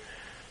work,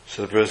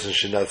 so the person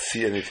should not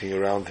see anything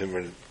around him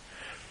or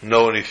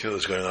know anything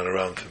that's going on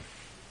around him.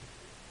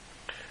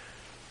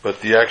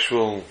 But the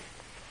actual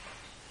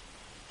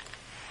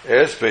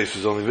airspace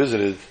was only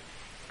visited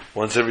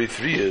once every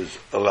 3 years,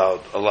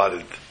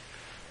 allotted.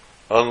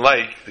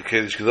 Unlike the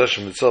Kodesh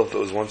HaKadoshim itself, that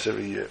was once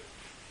every year.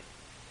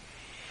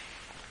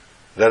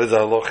 That is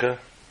our halacha.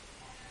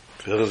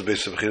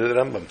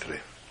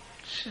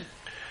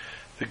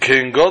 The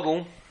Kohen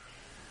Gadol,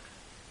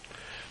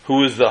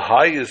 who is the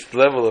highest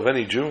level of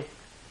any Jew,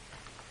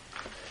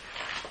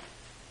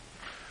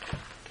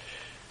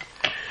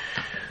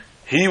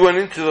 he went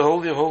into the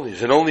Holy of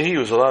Holies, and only he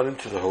was allowed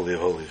into the Holy of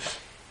Holies.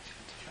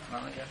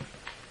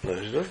 No,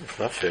 she doesn't. It's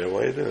not fair. Why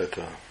are you doing that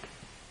to her?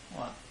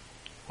 What?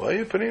 Why are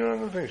you putting her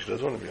on the thing? She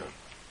doesn't want to be on.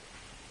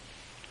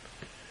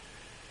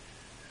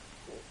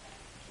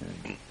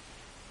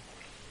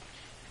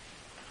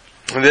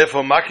 And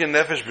therefore, Makin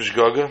Nefesh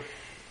B'Shgoga,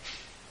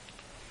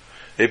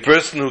 a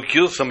person who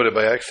kills somebody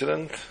by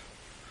accident,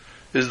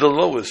 is the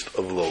lowest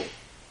of low.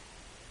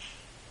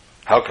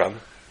 How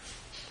come?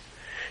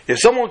 If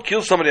someone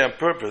kills somebody on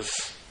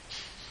purpose,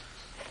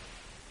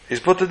 he's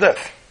put to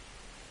death.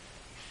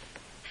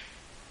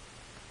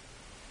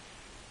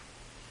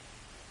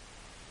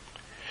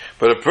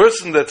 But a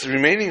person that's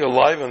remaining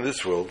alive in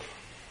this world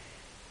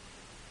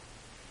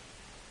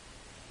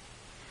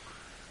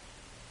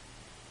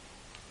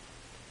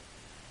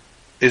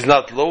is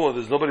not lower,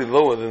 there's nobody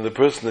lower than the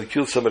person that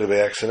killed somebody by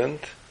accident,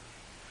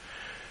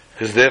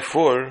 because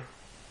therefore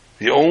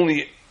the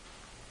only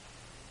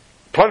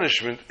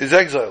punishment is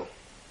exile,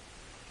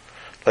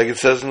 like it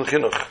says in the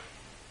Chinuch,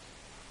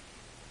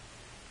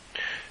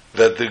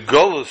 that the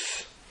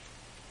Golus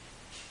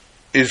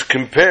is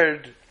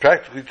compared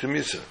practically to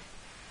Misa.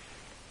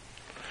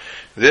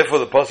 Therefore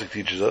the Pasuk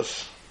teaches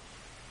us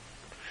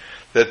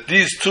that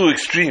these two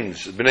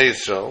extremes, Bnei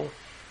Yisrael,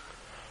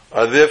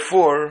 are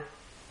therefore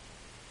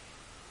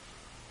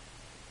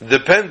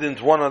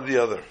dependent one on the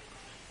other.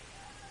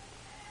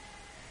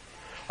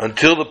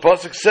 Until the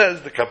Pasuk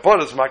says, the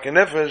Kaparas Makin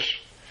Nefesh,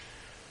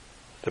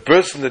 the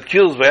person that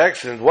kills by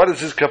accident, what is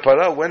his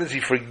kapara? When is he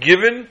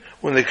forgiven?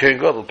 When the Kohen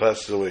Gadol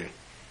passes away.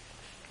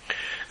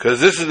 Because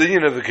this is the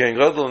union of the Kohen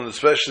Gadol, and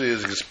especially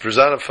is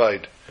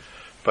personified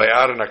by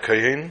Aaron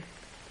HaKohen,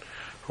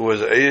 who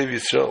was Eiv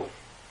Yisrael.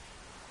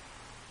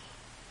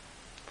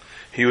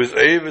 He was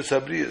Eiv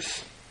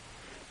Sabrius.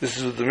 This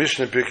is what the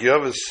Mishnah Pirkei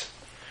Avos,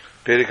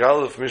 Perek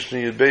Aleph, Mishnah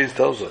Yud Beis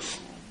tells us.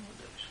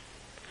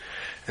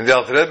 And the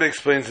Alter Rebbe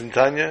explains in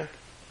Tanya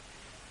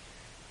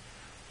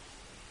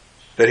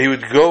that he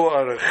would go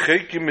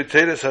Arachekim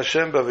Miteres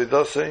Hashem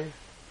B'Avedasei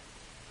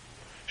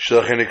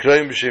Shalachin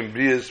Nikrayim B'Shem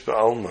Brias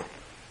B'Alma.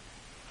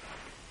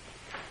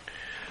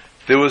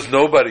 There was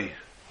nobody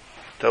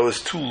that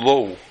was too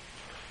low.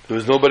 There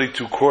was nobody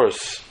too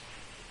coarse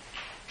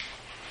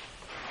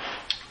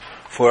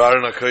for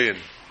Aaron HaKohen.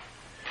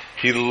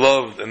 He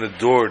loved and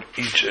adored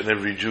each and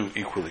every Jew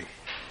equally.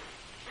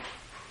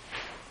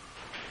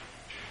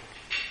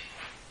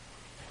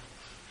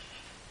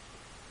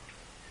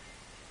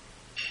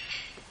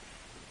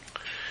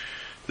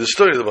 The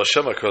story of the Baal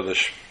Shem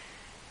HaKadosh,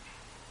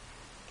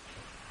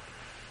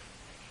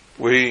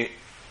 we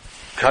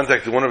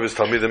contacted one of his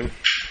Talmidim,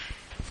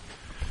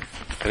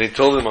 and he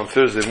told him on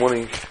Thursday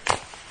morning,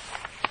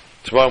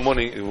 tomorrow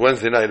morning,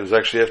 Wednesday night, it was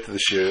actually after the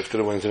Shir, after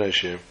the Wednesday night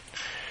Shir,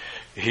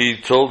 he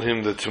told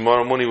him that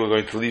tomorrow morning we're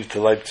going to leave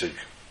to Leipzig.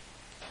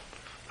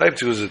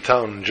 Leipzig was a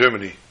town in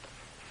Germany,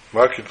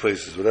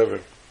 marketplaces, whatever.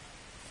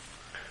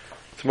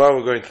 Tomorrow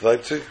we're going to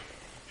Leipzig.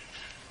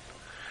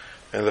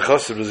 And the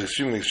Chassid was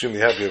extremely,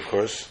 extremely happy, of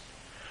course.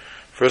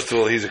 First of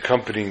all, he's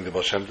accompanying the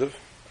Baal Shem Tov.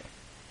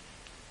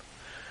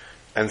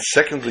 And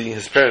secondly,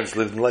 his parents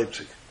lived in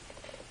Leipzig,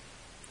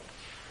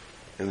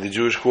 in the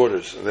Jewish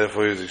quarters. And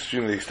therefore he was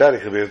extremely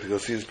ecstatic to be able to go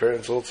see his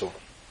parents also.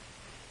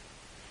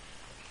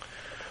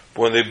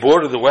 But when they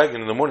boarded the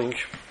wagon in the morning,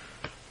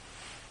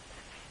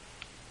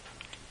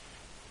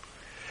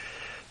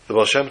 the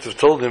Baal Shem Tov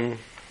told him,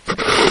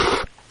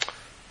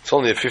 it's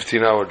only a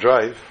 15-hour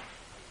drive,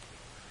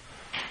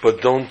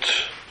 but don't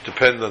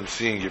depend on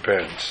seeing your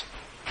parents.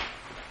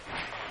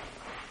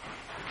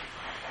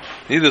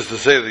 Needless to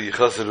say, the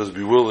Chassid was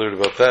bewildered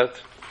about that.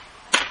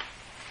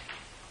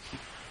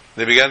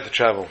 They began to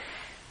travel.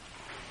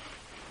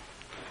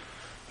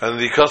 And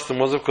the custom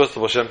was, of course, the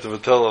Baal Shem Tov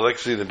would tell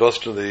Alexei,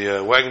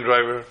 the wagon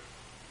driver,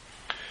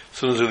 as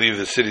soon as we leave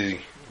the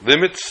city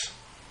limits,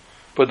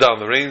 put down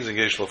the reins and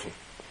geh shlofen.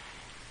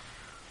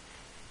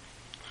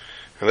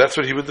 And that's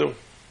what he would do.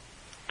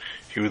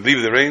 He would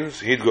leave the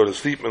reins, he'd go to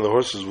sleep, and the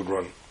horses would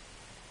run.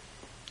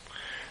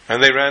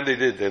 And they ran, they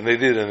did, and they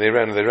did, and they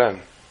ran, and they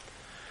ran.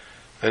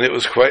 And it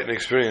was quite an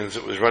experience.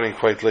 It was running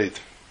quite late.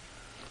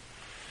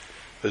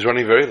 It was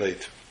running very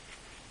late.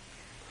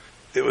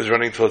 It was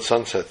running towards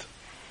sunset.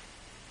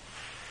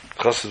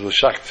 Chassid was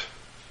shocked,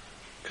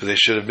 because they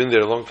should have been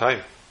there a long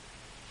time.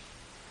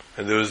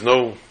 And there was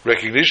no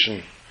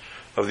recognition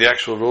of the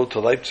actual road to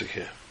Leipzig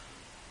here.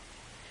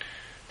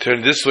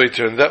 Turned this way,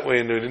 turned that way,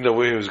 and they didn't know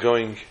where he was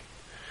going.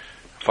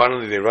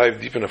 Finally, they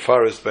arrived deep in a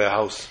forest by a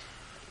house.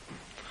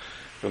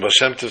 The Baal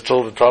Shem Tov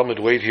told the Talmud,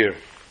 wait here.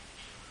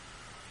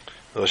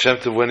 The Baal Shem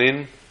Tov went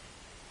in.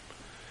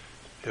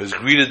 He was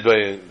greeted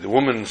by the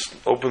woman,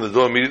 opened the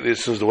door immediately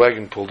as soon as the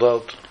wagon pulled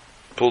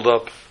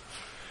up.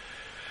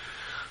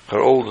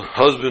 Her old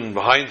husband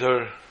behind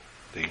her.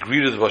 They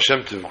greeted the Baal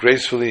Shem Tov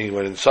gracefully. He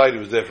went inside. He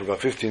was there for about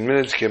 15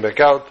 minutes, came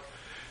back out,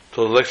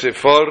 told Alexei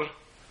Far,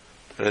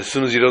 and as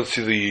soon as you don't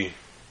see the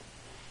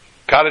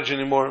cottage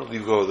anymore,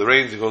 leave go of the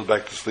reins, he goes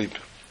back to sleep.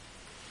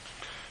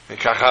 And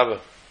Kachava.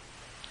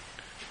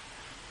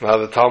 Now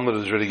the Talmud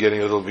is really getting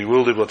a little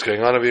bewildered. What's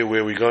going on over here?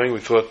 Where are we going? We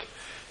thought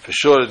for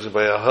sure it's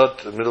by a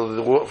hut in the middle of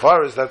the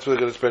forest. That's where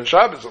we're going to spend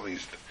Shabbos at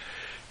least,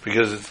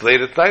 because it's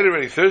late at night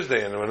already,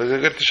 Thursday, and when are we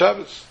going to get to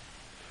Shabbos?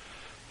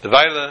 The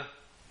Weile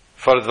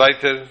fahrt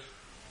weiter,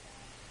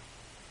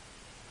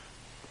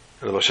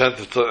 and the Baal Shem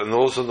Tov, and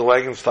all of a sudden the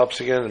wagon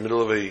stops again in the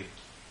middle of a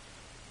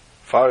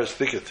forest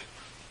thicket.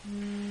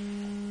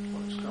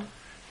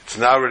 It's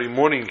now already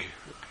morning.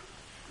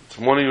 It's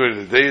morning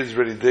already. The day is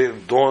already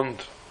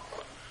dawned.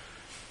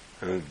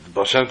 And the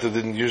Baal Shem Tov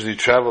didn't usually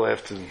travel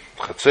after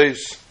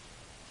Chatzos.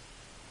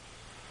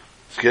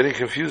 It's getting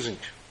confusing.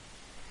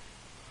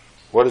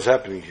 What is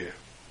happening here?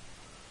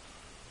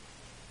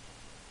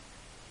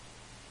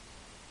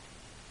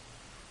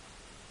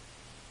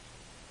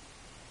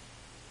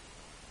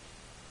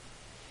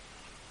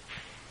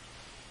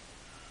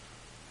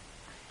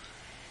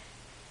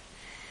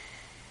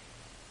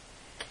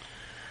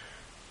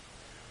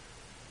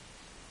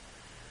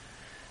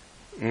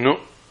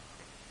 No.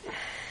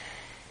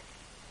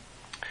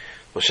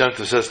 Baal Shem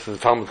Tov says to the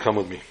Talmud, come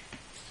with me.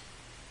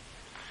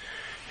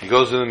 He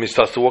goes with him, he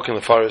starts to walk in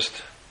the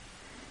forest.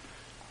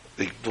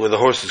 Where the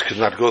horses could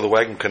not go, the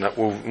wagon could not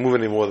move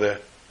anymore there.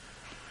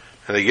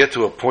 And they get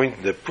to a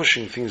point, they're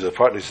pushing things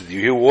apart. They said, do you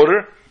hear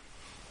water?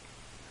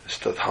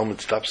 The Talmud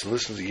stops and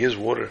listens, he hears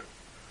water,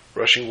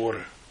 rushing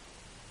water.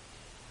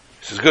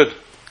 He says, good.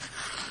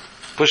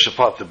 Push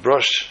apart the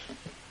brush.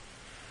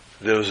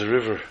 There was a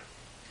river.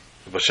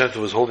 The Baal Shem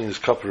Tov was holding his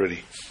cup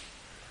already.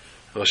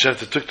 The Baal Shem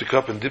Tov took the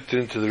cup and dipped it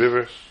into the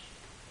river.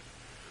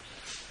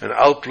 And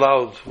out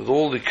loud, with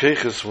all the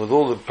keiches, with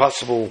all the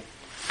possible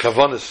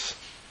kavanas,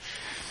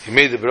 he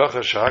made the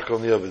bracha shahakal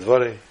niyah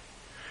b'dvarei.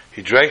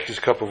 He drank his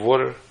cup of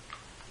water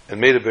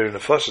and made a ber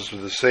nefashos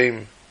with the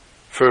same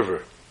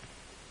fervor.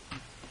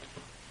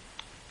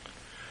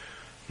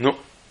 No,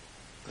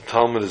 the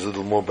Talmud is a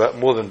little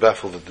more than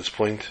baffled at this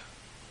point.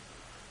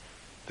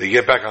 They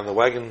get back on the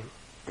wagon,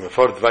 and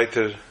fahrt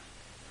weiter,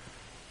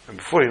 and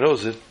before he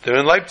knows it, they're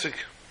in Leipzig.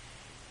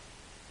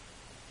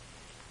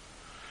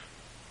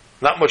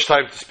 Not much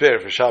time to spare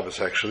for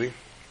Shabbos, actually.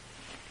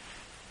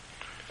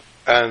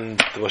 And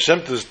the Baal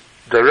Shem Tov is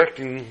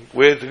directing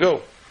where to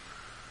go.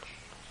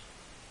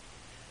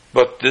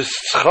 But this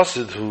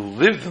chassid who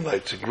lived in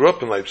Leipzig, grew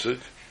up in Leipzig,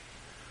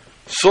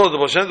 saw the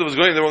Baal Shem Tov was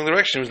going in the wrong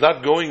direction. He was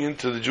not going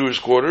into the Jewish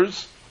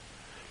quarters,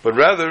 but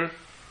rather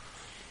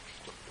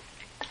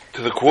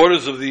to the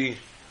quarters of the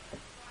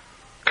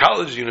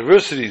college,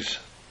 universities.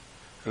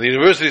 And the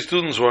university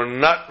students were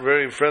not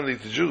very friendly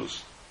to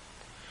Jews.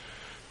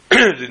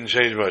 Didn't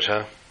change much,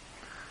 huh?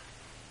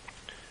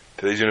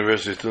 Today's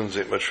university students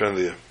ain't much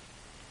friendlier.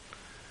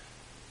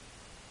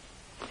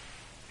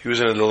 He was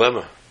in a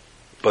dilemma.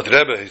 But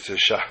Rebbe, he says,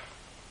 Shah.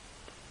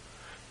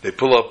 They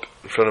pull up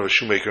in front of a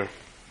shoemaker.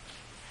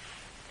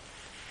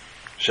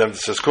 Shem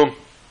says, come,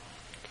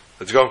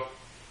 let's go.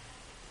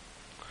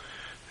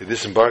 They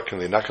disembark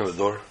and they knock on the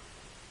door.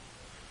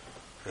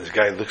 And this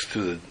guy looks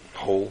through the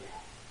hole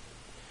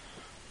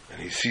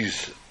and he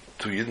sees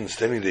two Yidden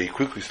standing there. He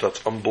quickly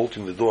starts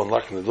unbolting the door,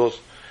 unlocking the doors,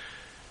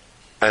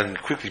 and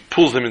quickly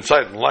pulls them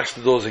inside and locks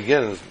the doors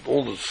again, and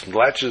all the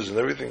latches and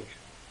everything.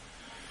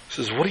 He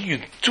says, what are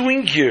you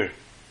doing here?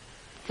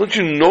 Don't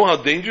you know how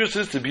dangerous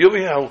it is to be over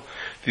here?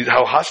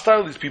 How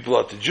hostile these people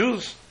are to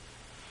Jews?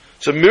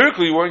 It's a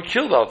miracle you weren't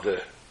killed out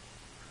there.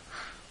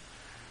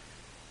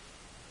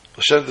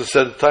 Hashem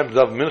said, time to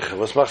daven mincha.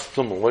 Was machst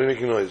du? Why are you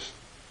making noise?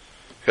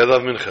 I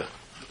daven mincha.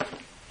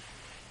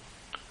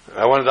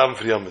 I want to daven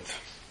for the Yom Tov.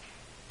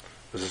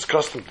 Because it's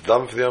custom to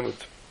daven for the Yom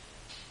Tov.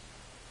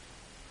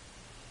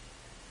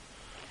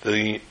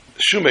 The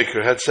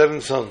shoemaker had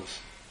 7 sons.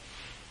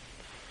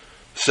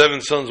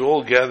 7 sons were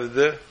all gathered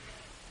there.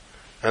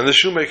 And the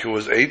shoemaker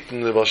was 8,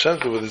 and the Baal Shem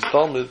Tov with his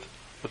Talmud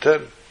were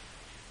 10.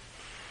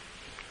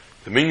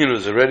 The minyan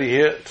was already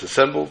here, it's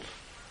assembled.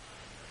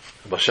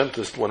 The Baal Shem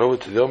Tov went over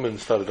to the Yom and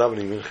started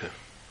davening mincha.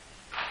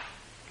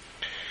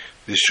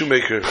 The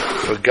shoemaker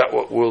forgot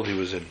what world he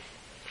was in.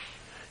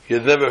 He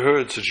had never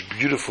heard such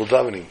beautiful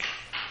davening,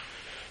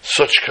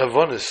 such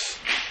kavanis,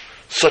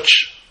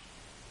 such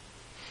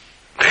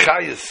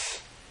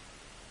chayas.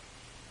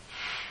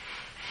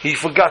 He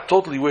forgot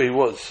totally where he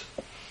was.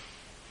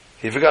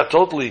 He forgot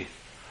totally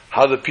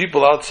how the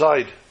people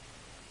outside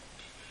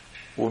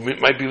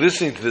might be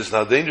listening to this and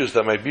how dangerous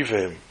that might be for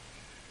him.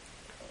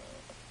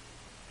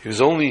 He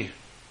was only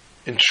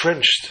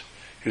entrenched.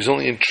 He was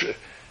only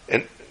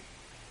in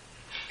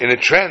a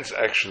trance,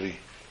 actually,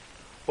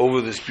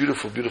 over this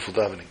beautiful, beautiful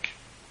davening.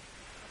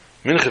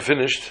 Mincha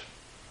finished,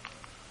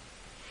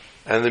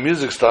 and the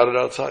music started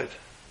outside.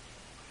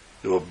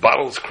 There were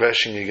bottles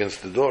crashing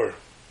against the door.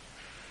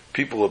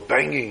 People were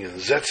banging and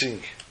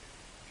zetzing.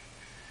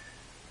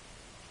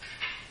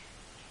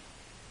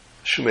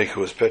 The shoemaker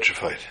was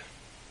petrified.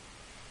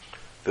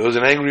 There was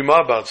an angry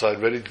mob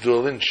outside ready to do a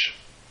lynch.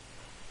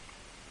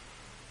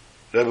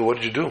 Rebbe, what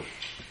did you do?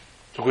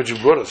 Look what you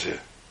brought us here.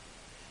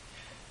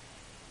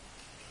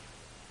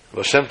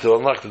 Baal Shem Tov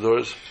unlocked the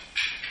doors,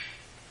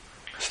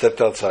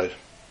 stepped outside.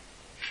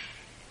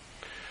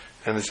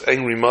 And this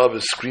angry mob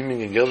is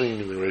screaming and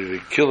yelling and they're ready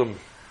to kill him.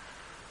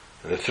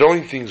 And they're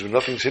throwing things when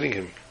nothing's hitting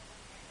him.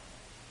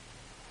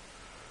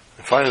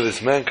 And finally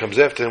this man comes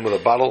after him with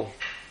a bottle.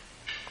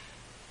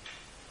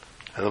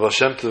 And the Baal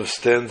Shem Tov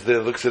stands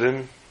there, looks at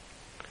him,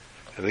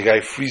 and the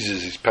guy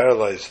freezes, he's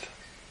paralyzed.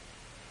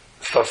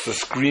 Starts to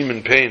scream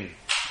in pain.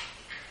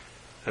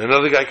 And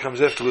another guy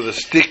comes after with a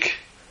stick,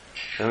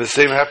 and the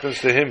same happens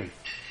to him.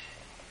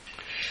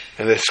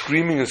 And they're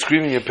screaming and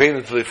screaming in pain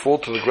until they fall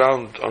to the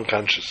ground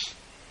unconscious.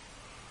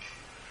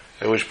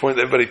 At which point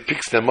everybody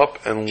picks them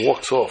up and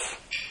walks off.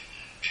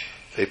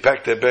 They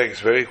pack their bags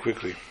very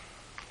quickly.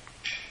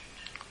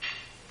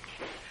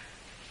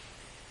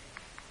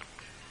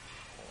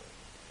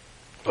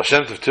 Baal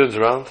Shem Tov turns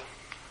around.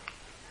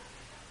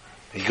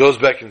 He goes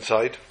back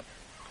inside.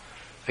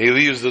 He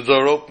leaves the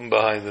door open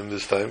behind him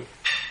this time.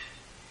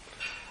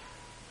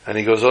 And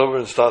he goes over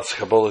and starts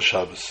Kabbalah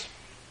Shabbos.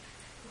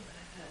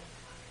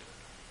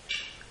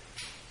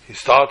 He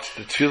starts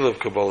the tefillah of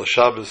Kabbalah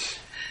Shabbos.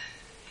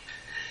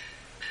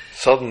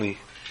 Suddenly,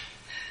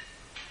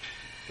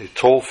 a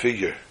tall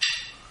figure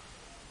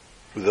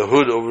with a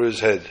hood over his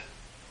head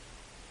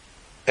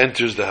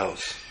enters the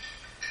house.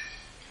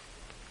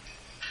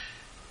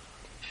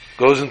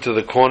 Goes into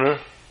the corner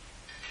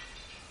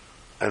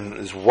and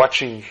is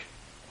watching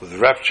with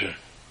rapture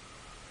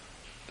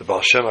the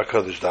Baal Shem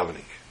HaKadosh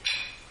davening.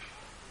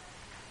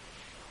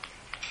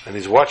 And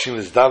he's watching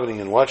this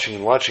davening and watching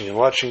and watching and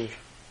watching.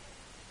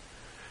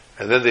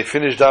 And then they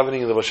finish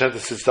davening and the Baal Shem Tov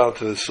sits down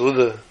to the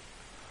Suda,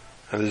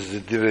 and there's the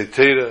Divrei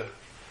Torah,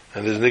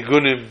 and there's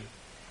Nigunim.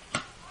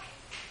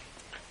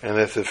 And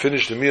after they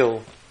finish the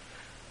meal,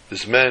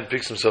 this man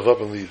picks himself up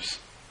and leaves.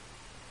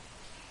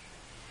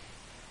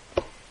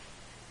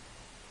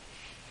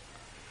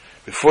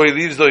 Before he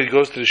leaves though, he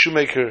goes to the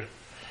shoemaker,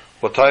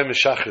 what time is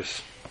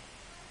Shachris?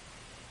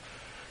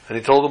 And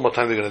he told him what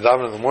time they're going to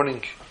daven in the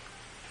morning.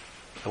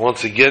 And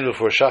once again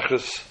before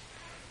Shachris,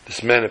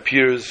 this man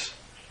appears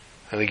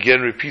and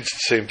again repeats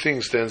the same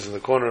thing, stands in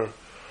the corner,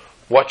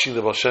 watching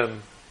the Baal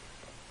Shem,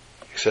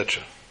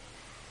 etc.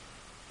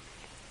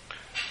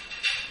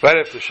 Right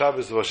after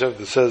Shabbos, the Baal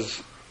Shem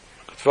says,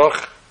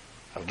 K'tvach,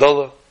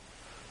 Avdallah,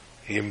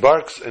 he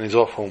embarks and he's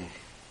off home.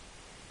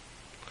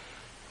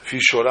 A few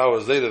short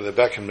hours later, they're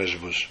back in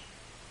Mezhebush.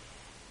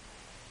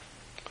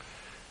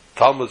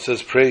 Talmud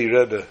says, pray,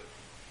 Rebbe,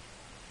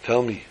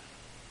 tell me,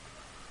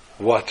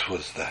 what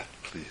was that,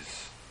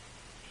 please?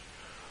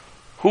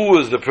 Who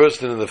was the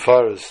person in the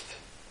forest?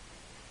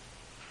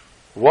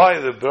 Why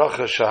the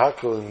bracha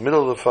shahakal in the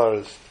middle of the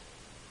forest?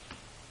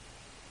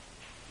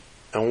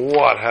 And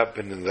what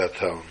happened in that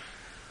town?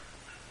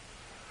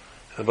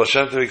 And Baal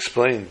Shem Tov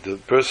explained, the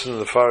person in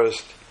the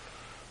forest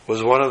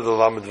was one of the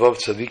Lamed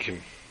Vav Tzadikim,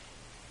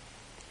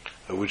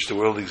 of which the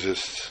world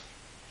exists.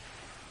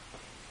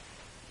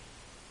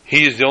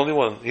 He is the only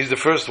one, he's the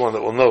first one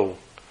that will know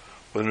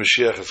when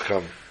Mashiach has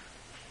come.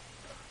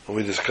 And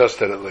we discussed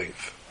that at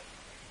length.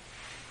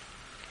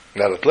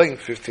 Not at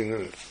length, 15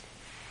 minutes.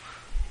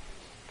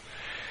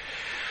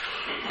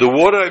 The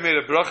water I made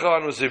a bracha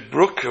on was a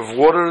brook of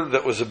water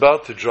that was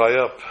about to dry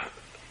up.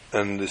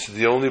 And this is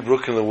the only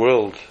brook in the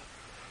world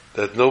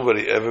that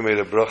nobody ever made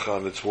a bracha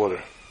on its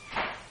water.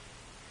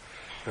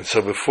 And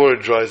so before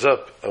it dries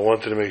up, I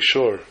wanted to make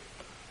sure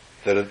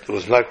that it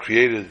was not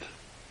created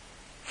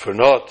for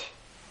naught,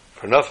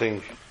 for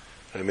nothing.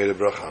 I made a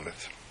bracha on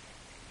it.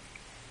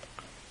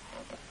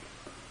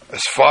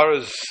 As far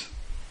as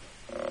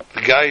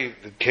the guy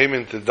that came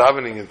into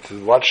davening and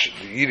to watch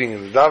the eating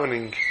and the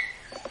davening,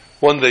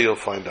 one day you'll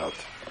find out.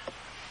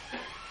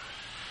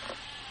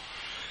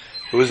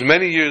 It was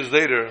many years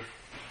later,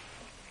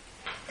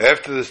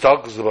 after this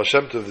talkus of Baal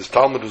Shem Tov, this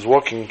Talmud was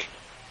walking,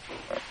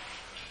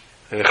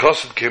 and a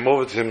chassid came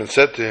over to him and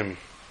said to him,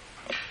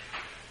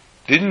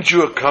 didn't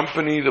you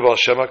accompany the Baal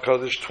Shem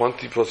HaKadosh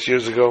 20 plus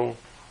years ago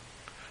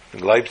in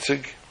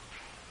Leipzig?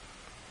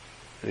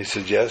 And he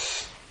said,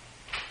 yes.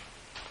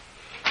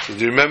 So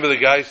do you remember the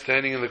guy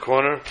standing in the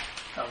corner?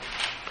 No. He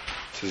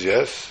says,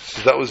 yes. He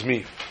says, that was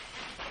me.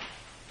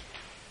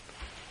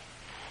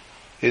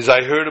 He says,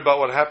 I heard about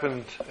what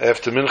happened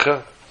after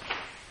Mincha.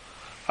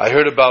 I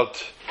heard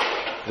about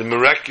the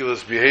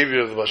miraculous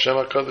behavior of the Baal Shem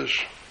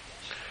HaKadosh.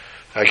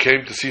 I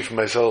came to see for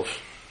myself.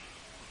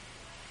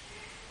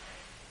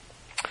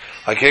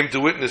 I came to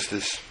witness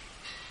this.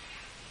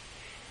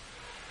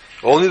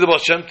 Only the Baal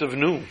Shem Tov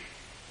knew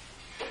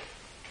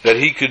that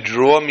he could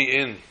draw me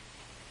in.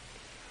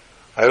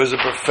 I was a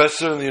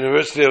professor in the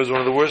university. I was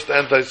one of the worst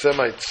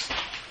anti-Semites.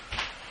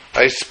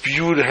 I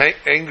spewed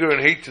anger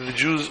and hate to the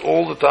Jews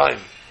all the time.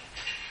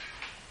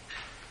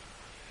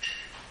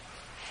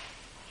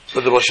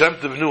 But the Baal Shem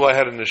Tov knew I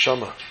had a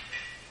neshama.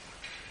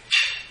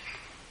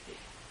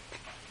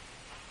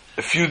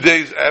 A few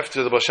days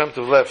after the Baal Shem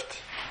Tov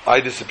left, I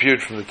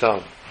disappeared from the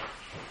town.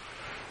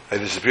 I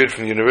disappeared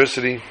from the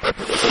university.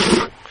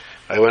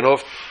 I went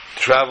off to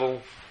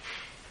travel,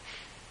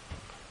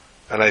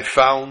 and I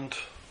found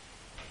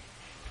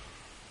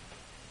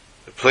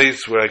a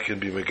place where I could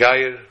be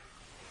Megayer.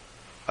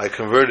 I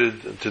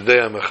converted, and today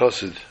I'm a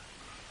chassid.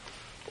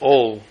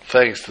 All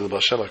thanks to the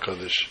Baal Shem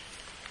HaKadosh.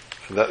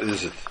 And that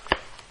is it.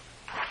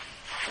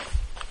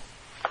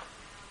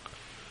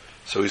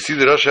 So we see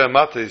the Rosh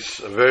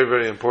HaMates are very,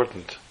 very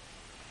important.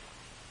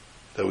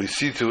 That we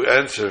see to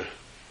answer,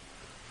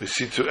 we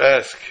see to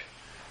ask,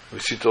 we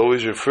see to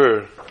always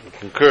refer and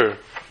concur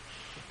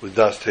with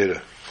Das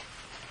Torah.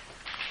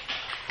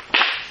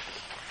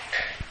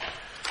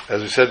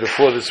 As we said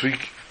before, this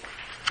week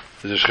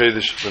is a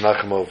Shchedesh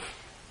Menachemov.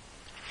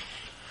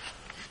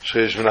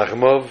 Shchedesh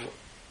Menachemov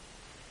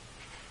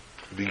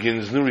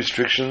begins new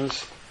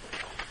restrictions,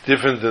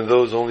 different than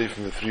those only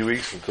from the 3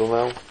 weeks until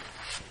now.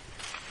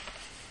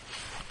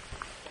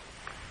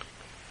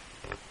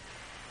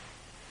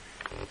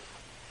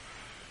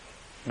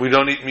 We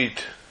don't eat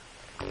meat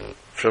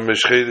from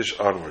Rosh Chodesh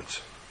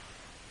onwards,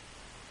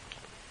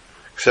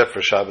 except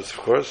for Shabbos, of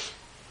course.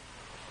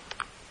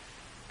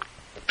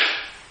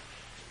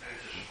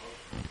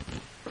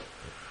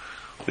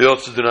 We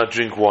also do not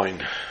drink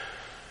wine.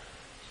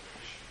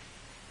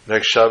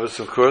 Next Shabbos,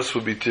 of course,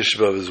 will be Tisha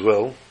B'Av as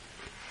well,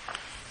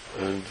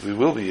 and we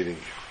will be eating.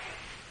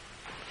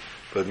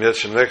 But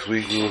next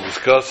week we will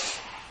discuss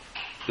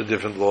the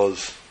different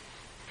laws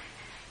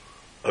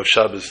of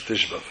Shabbos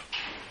Tisha B'Av.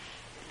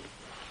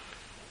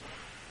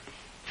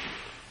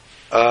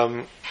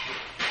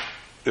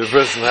 If a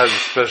person has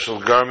special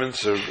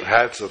garments or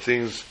hats or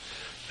things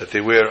that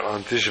they wear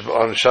on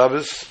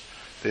Shabbos,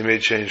 they may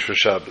change for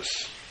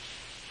Shabbos.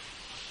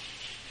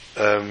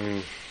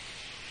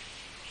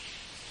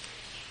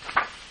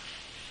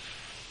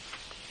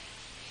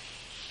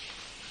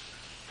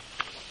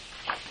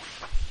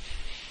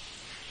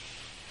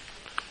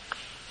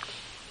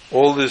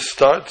 All this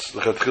starts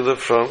from the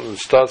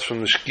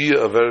Shkia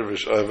of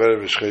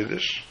Erev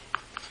Chodesh,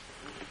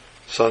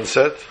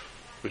 sunset,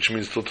 which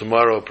means till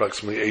tomorrow,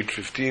 approximately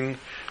 8:15,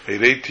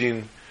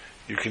 8:18,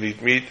 you can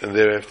eat meat, and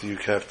thereafter you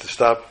have to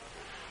stop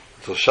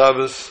until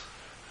Shabbos,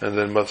 and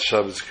then Motzei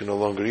Shabbos you can no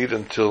longer eat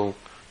until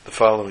the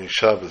following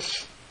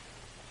Shabbos.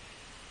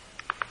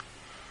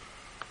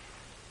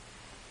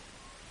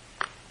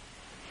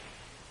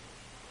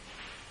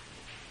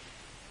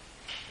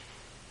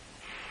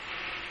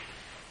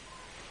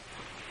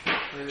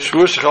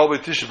 Shvur Shechal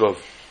B'Tisha B'Av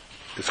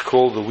is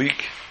called the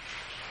week.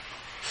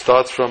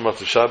 Starts from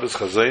Motzei Shabbos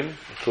Chazain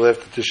until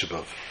after Tisha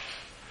B'Av.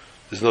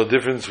 There's no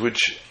difference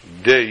which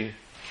day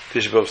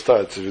Tisha B'Av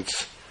starts. If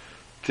it's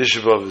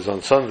Tisha B'Av is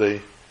on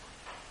Sunday,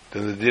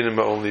 then the dinim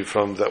are only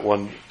from that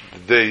one the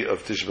day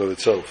of Tisha B'Av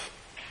itself.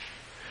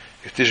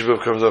 If Tisha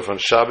B'Av comes off on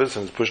Shabbos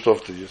and is pushed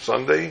off to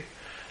Sunday,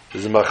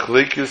 there's a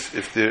machlekes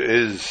if there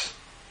is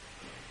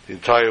the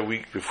entire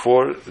week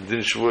before the din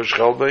Shavuot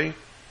Shchalbei.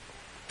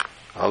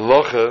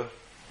 Halacha,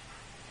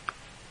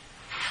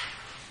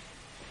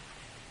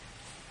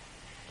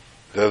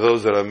 there are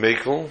those that are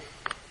mekel.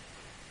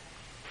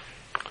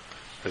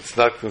 It's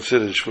not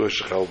considered Shavuot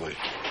Shchalbei.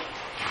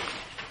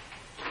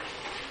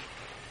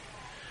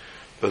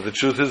 But the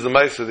truth is, the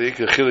Ma'aser, the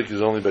Ikar Chilik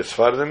is only by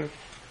Sfardim.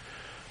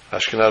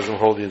 Ashkenazim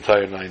hold the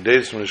entire 9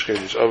 days from Rosh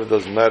Chodesh Av. It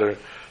doesn't matter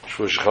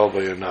Shavuot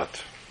Shchalbei or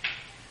not.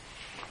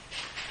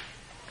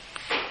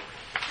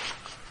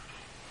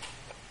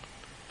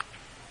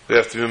 We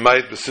have to be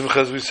Ma'it B'Simcha,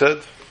 as we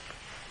said.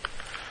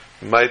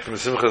 Ma'it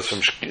B'Simcha is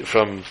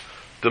from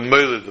the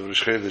Moiled of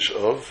Rosh Chodesh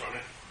Av.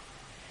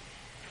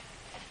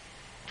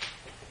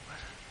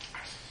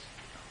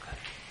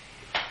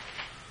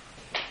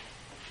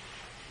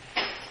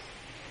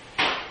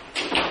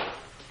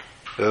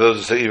 There are those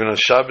who say even on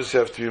Shabbos you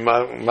have to be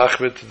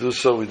machmir to do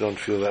so. We don't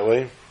feel that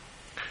way.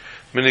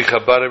 Mini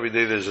Chabar, every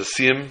day there's a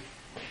siyum,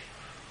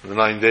 the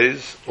 9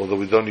 days, although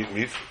we don't eat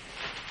meat.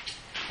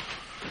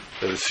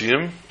 There's a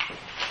siyum.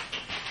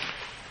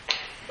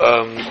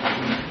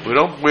 We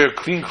don't wear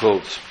clean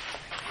clothes.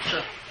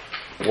 Sure.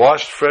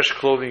 Washed, fresh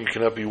clothing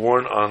cannot be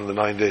worn on the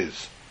 9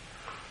 days.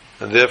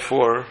 And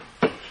therefore,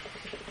 it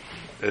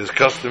is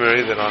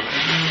customary that on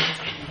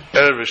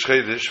Erev Rosh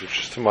Chodesh, which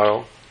is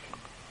tomorrow,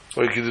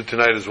 or you can do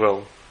tonight as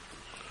well,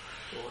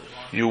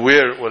 you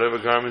wear whatever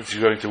garments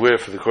you're going to wear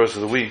for the course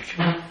of the week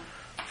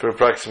for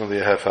approximately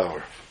a half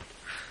hour.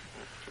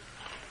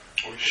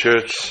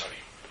 Shirts,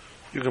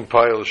 you can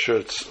pile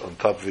shirts on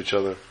top of each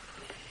other.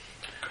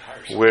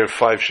 Wear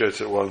 5 shirts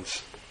at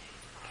once.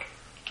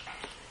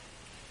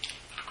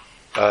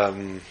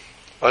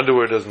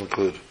 Underwear doesn't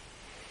include.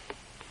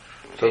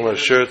 We're talking about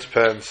shirts,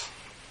 pants,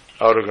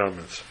 outer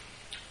garments.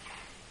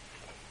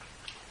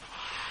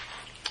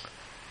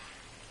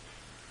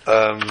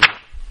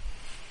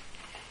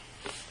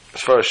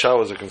 As far as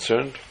showers are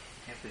concerned,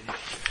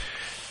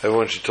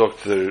 everyone should talk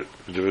to the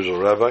individual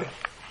rabbi.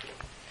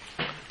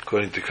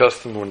 According to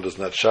custom, one does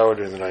not shower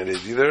during the 9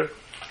 days either.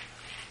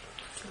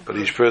 But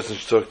each person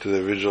should talk to the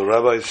individual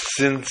rabbi,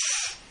 since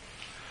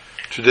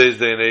today's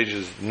day and age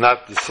is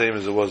not the same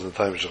as it was in the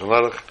time of Shulchan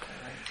Aruch.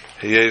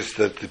 He is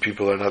that the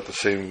people are not the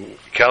same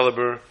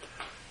caliber,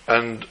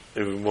 and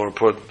even more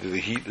importantly, the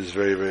heat is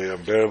very, very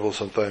unbearable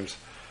sometimes,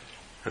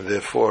 and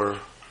therefore,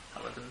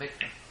 How about the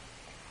mikveh?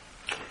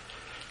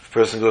 if a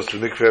person goes to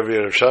the mikveh every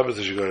Erev Shabbos,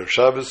 they should go Erev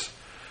Shabbos.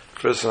 If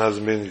a person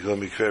hasn't been to the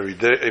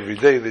mikveh every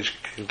day, they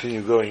should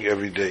continue going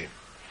every day.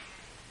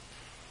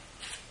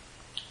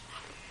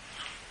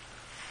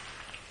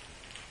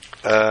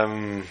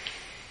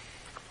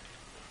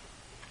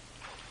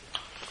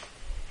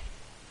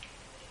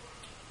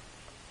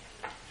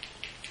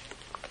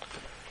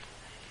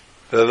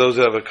 There are those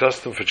that have a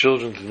custom for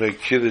children to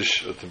make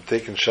Kiddush or to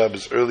take in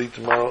Shabbos early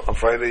tomorrow, on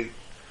Friday,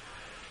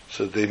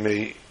 so that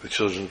the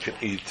children can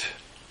eat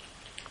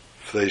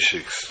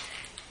fleishiks.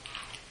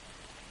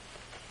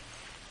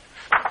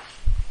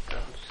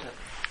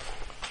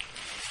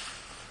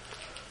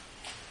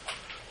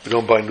 We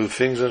don't buy new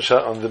things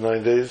on the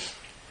 9 days.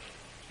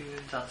 Even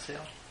if it's on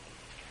sale.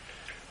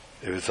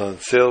 If it's on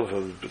sale,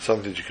 for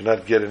something that you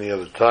cannot get any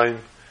other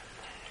time,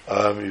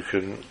 you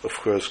can, of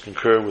course,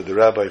 concur with the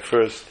rabbi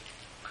first,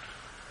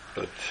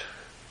 but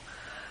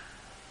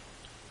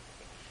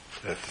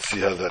you have to see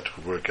how that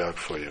would work out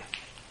for you.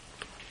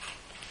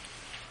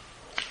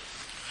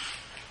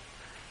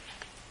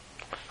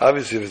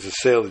 Obviously, if it's a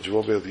sale that you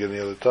won't be able to get any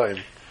other time,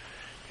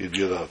 you'd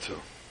be allowed to.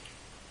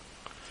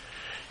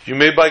 You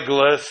may buy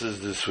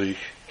glasses this week.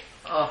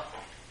 Oh.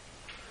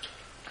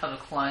 Come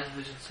to Klein's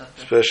Vision Center.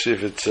 Especially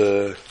if it's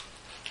a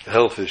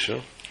health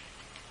issue.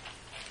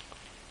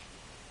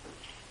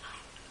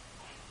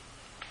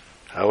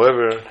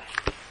 However,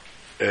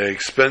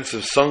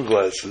 expensive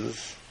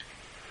sunglasses,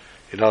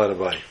 you're not allowed to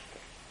buy.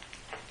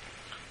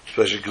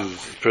 Especially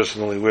because the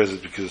person only wears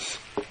it because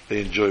they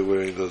enjoy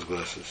wearing those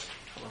glasses.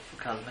 Well, for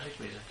cosmetic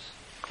reasons.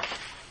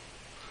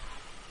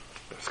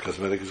 If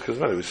cosmetic is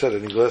cosmetic. We said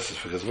any glasses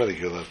for cosmetic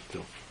you're allowed to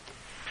do.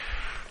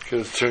 Okay,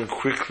 let's turn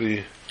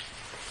quickly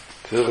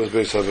to Hilchos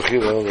Beis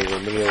HaBechila. There are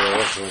many other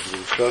items I want to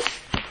discuss.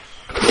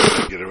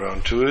 Get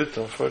around to it,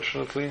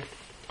 unfortunately.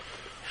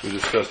 We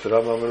discussed the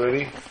Rambam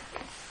already.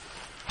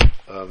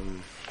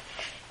 Don't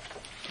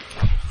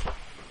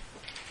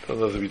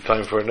know if there'll be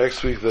time for it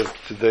next week. That's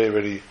today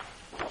already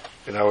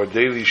in our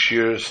daily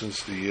shir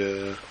since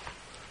the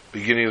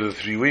beginning of the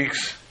 3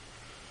 weeks.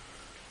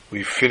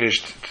 We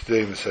finished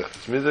today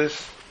Masechtas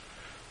Midas,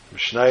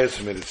 Mishnayos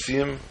and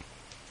Meditzim.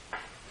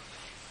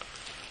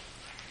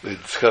 They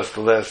discussed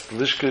the last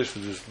lishkas,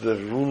 the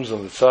rooms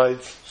on the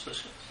sides.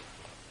 Shlushkas.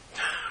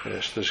 Yeah,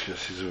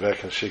 shlushkas. He's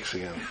back and shakes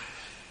again.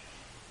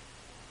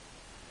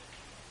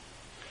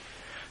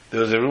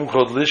 There was a room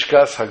called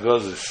Lishkas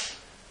Hagozis.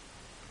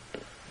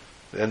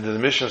 The end of the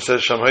Mishnah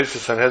says, Shamhaisa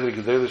Sanhedrin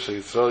Gedela Shel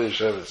Yisrael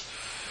Yesheves.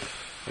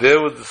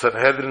 There was the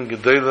Sanhedrin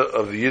Gedela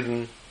of the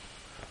Yidden.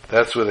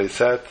 That's where they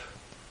sat.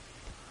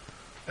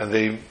 And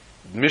they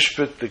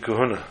mishpat the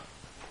Kahuna.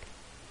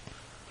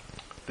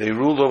 They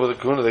ruled over the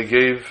Kahuna.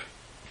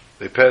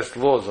 They passed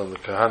laws on the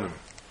Kahanim.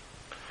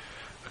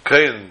 A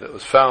Kayan that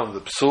was found,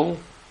 the Psul,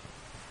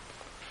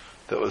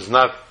 that was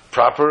not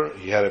proper,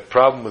 he had a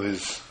problem with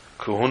his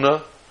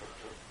Kahuna,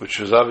 which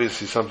was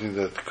obviously something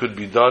that could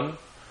be done.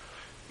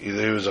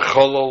 Either he was a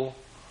Cholol,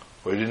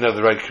 or he didn't have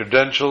the right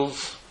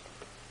credentials.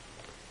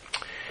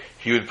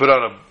 He would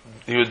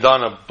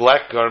don a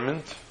black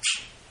garment,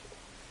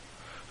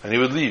 and he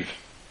would leave.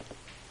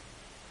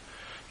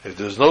 If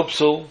there was no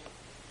Psul,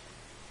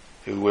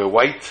 he would wear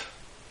white,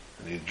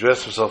 and he'd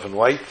dress himself in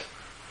white.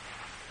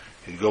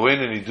 He'd go in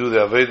and he'd do the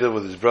Aveda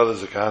with his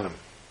brothers, the Kahanim.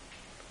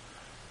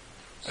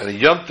 And a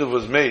Yom Tov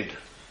was made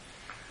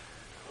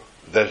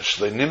that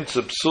Shleinim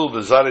Psul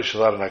Bezari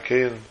Shel Aron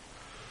HaKohen.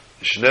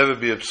 There should never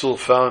be a Psul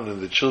found in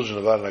the children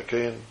of Aron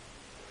HaKohen.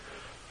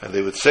 And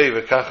they would say,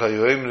 V'kacha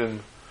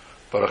yoemrim,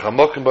 Baruch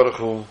HaMokim Baruch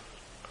Hu,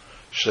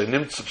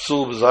 Shleinim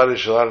Psul Bezari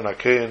Shel Aron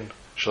HaKohen,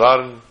 Shel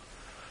Aron,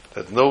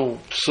 that no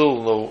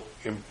Psul,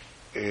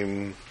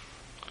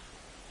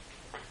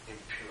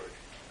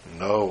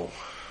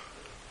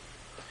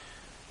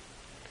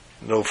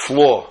 no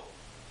flaw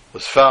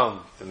was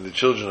found in the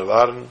children of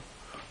Aaron.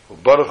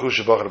 Baruch Hu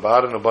shebachar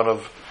b'Aaron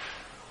ubanav,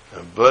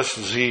 and blessed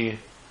is he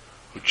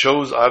who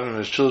chose Aaron and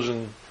his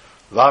children,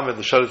 lamed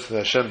l'sharetz in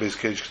Hashem beis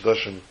Kodesh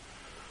Kodashim,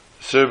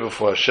 to serve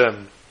before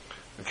Hashem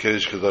in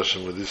Kodesh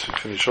Kodashim. With this we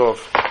finish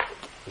off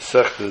the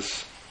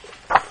Sechtes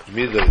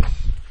Midas.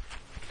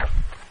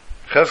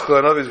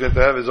 Cheskel Hanavi is going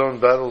to have his own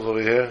battles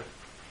over here,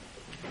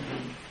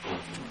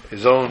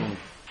 his own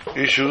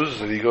issues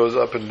that he goes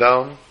up and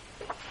down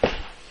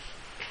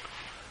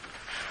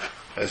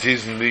as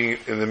he's in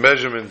the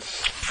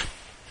measurements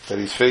that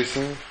he's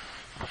facing.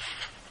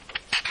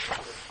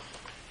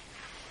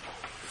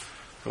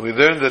 And we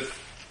learn that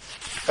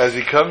as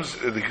he comes,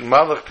 the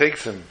Malach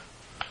takes him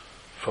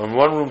from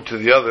one room to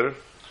the other.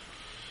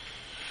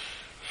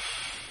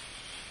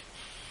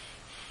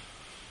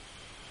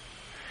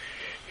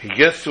 He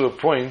gets to a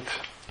point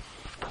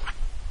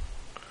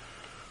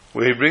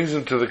where he brings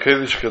him to the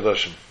Kodesh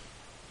Kodashim.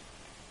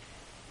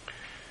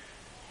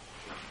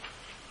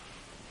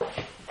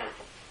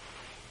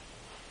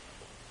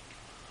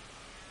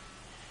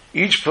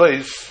 Each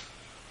place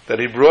that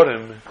he brought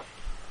him,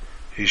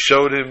 he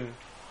showed him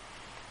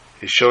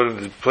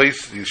the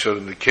place, he showed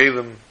him the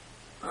Kalim.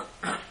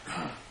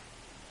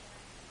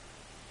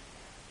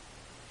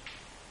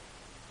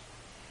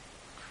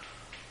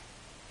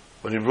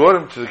 When he brought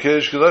him to the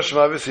Kodesh Kodashim,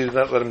 obviously he did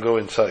not let him go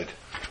inside.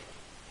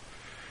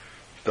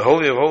 The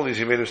Holy of Holies,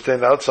 he made him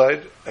stand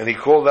outside, and he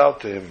called out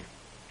to him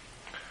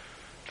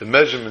the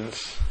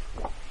measurements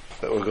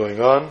that were going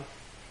on,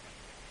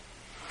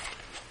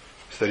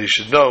 so that he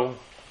should know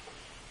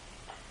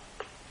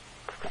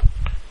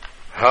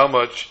how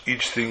much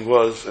each thing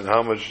was and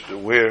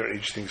where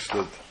each thing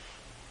stood.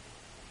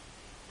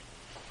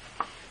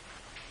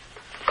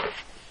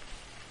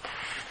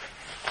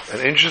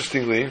 And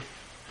interestingly,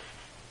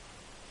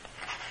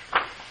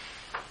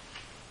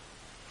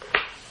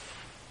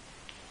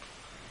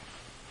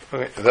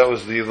 that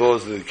was the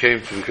laws that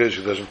came to the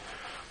Kodesh Kodashim.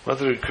 I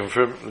wanted to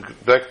confirm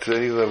back to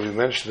any that we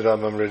mentioned that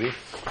I'm ready.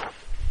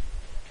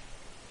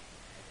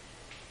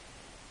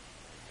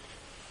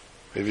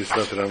 Maybe it's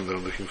not the Ram that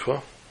I'm looking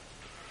for.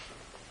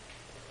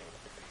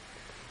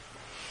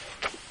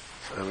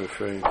 I'm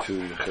referring to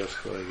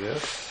Yecheskel, I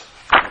guess.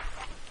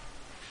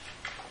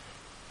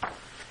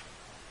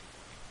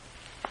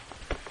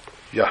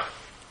 Yeah.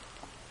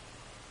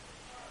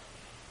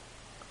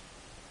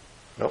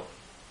 No.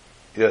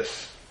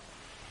 Yes.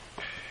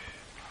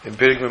 In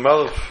Perik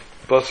Memalef,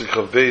 Pasuk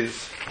Chav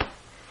Beis,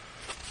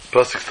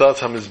 Pasuk starts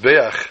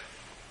HaMizbeach,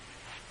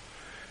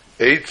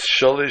 Eitz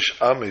Shalish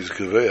Amis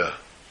Geveah.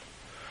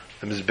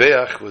 The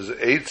Mizbeach was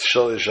Eitz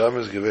Shalish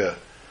Amis Geveah.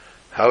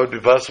 How would it be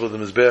possible the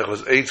Mizbeach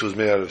was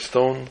made out of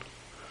stone?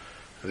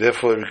 And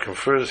therefore it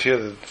confers here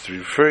that it's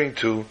referring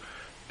to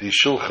the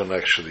Shulchan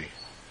actually.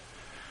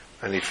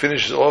 And he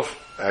finishes off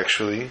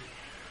actually,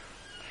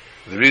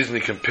 the reason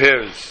he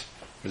compares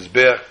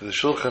Mizbeach to the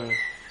Shulchan,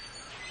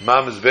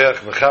 Ma Mizbeach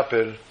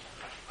Mechaper,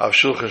 Av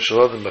Shulchan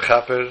Shalodim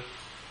Mechaper,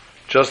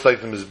 just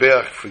like the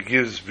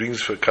Mizbeach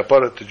brings for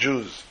kapara to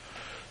Jews,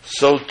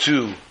 so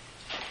too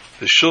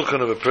the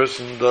Shulchan of a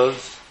person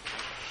does.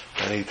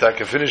 And he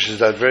finishes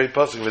that very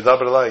pasuk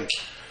v'daber lai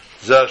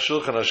zeh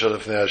shulchan asher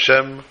lifnei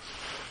Hashem,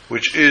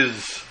 which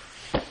is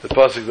the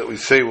pasuk that we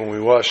say when we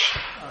wash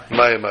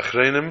mayim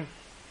achreinim,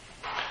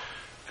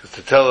 because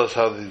to tell us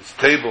how this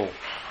table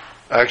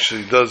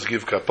actually does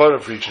give kapara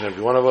for each and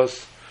every one of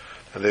us,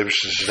 and they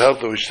should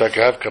help that we should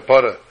have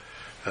kapara,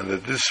 and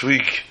that this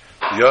week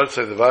the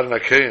Yartzeit of Aron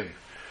HaKohen,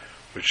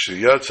 which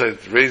the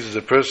Yartzeit raises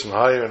a person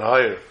higher and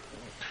higher,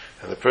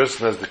 and the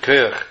person has the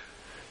koyach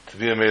to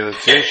be a Meilat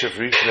Yesha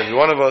for each and every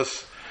one of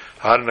us.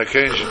 Har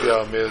Nakain should be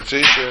our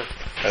Me'etzesha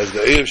as the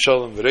Erev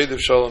Shalom, the Reid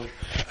of Shalom,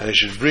 and he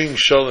should bring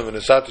Shalom and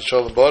Esat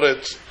Shalom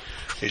Baretz.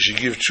 He should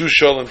give true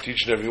Shalom to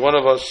each and every one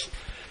of us,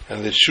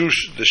 and the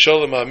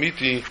Shalom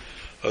Amiti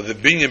of the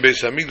Binyan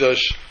Beis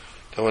Hamikdash,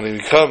 that when we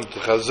come to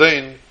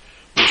Chazain,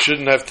 we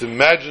shouldn't have to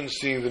imagine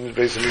seeing the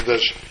Beis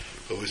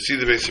Hamikdash, but we see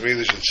the Beis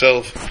Hamikdash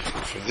itself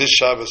from this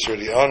Shabbos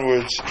already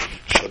onwards.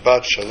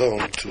 Shabbat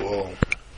Shalom to all.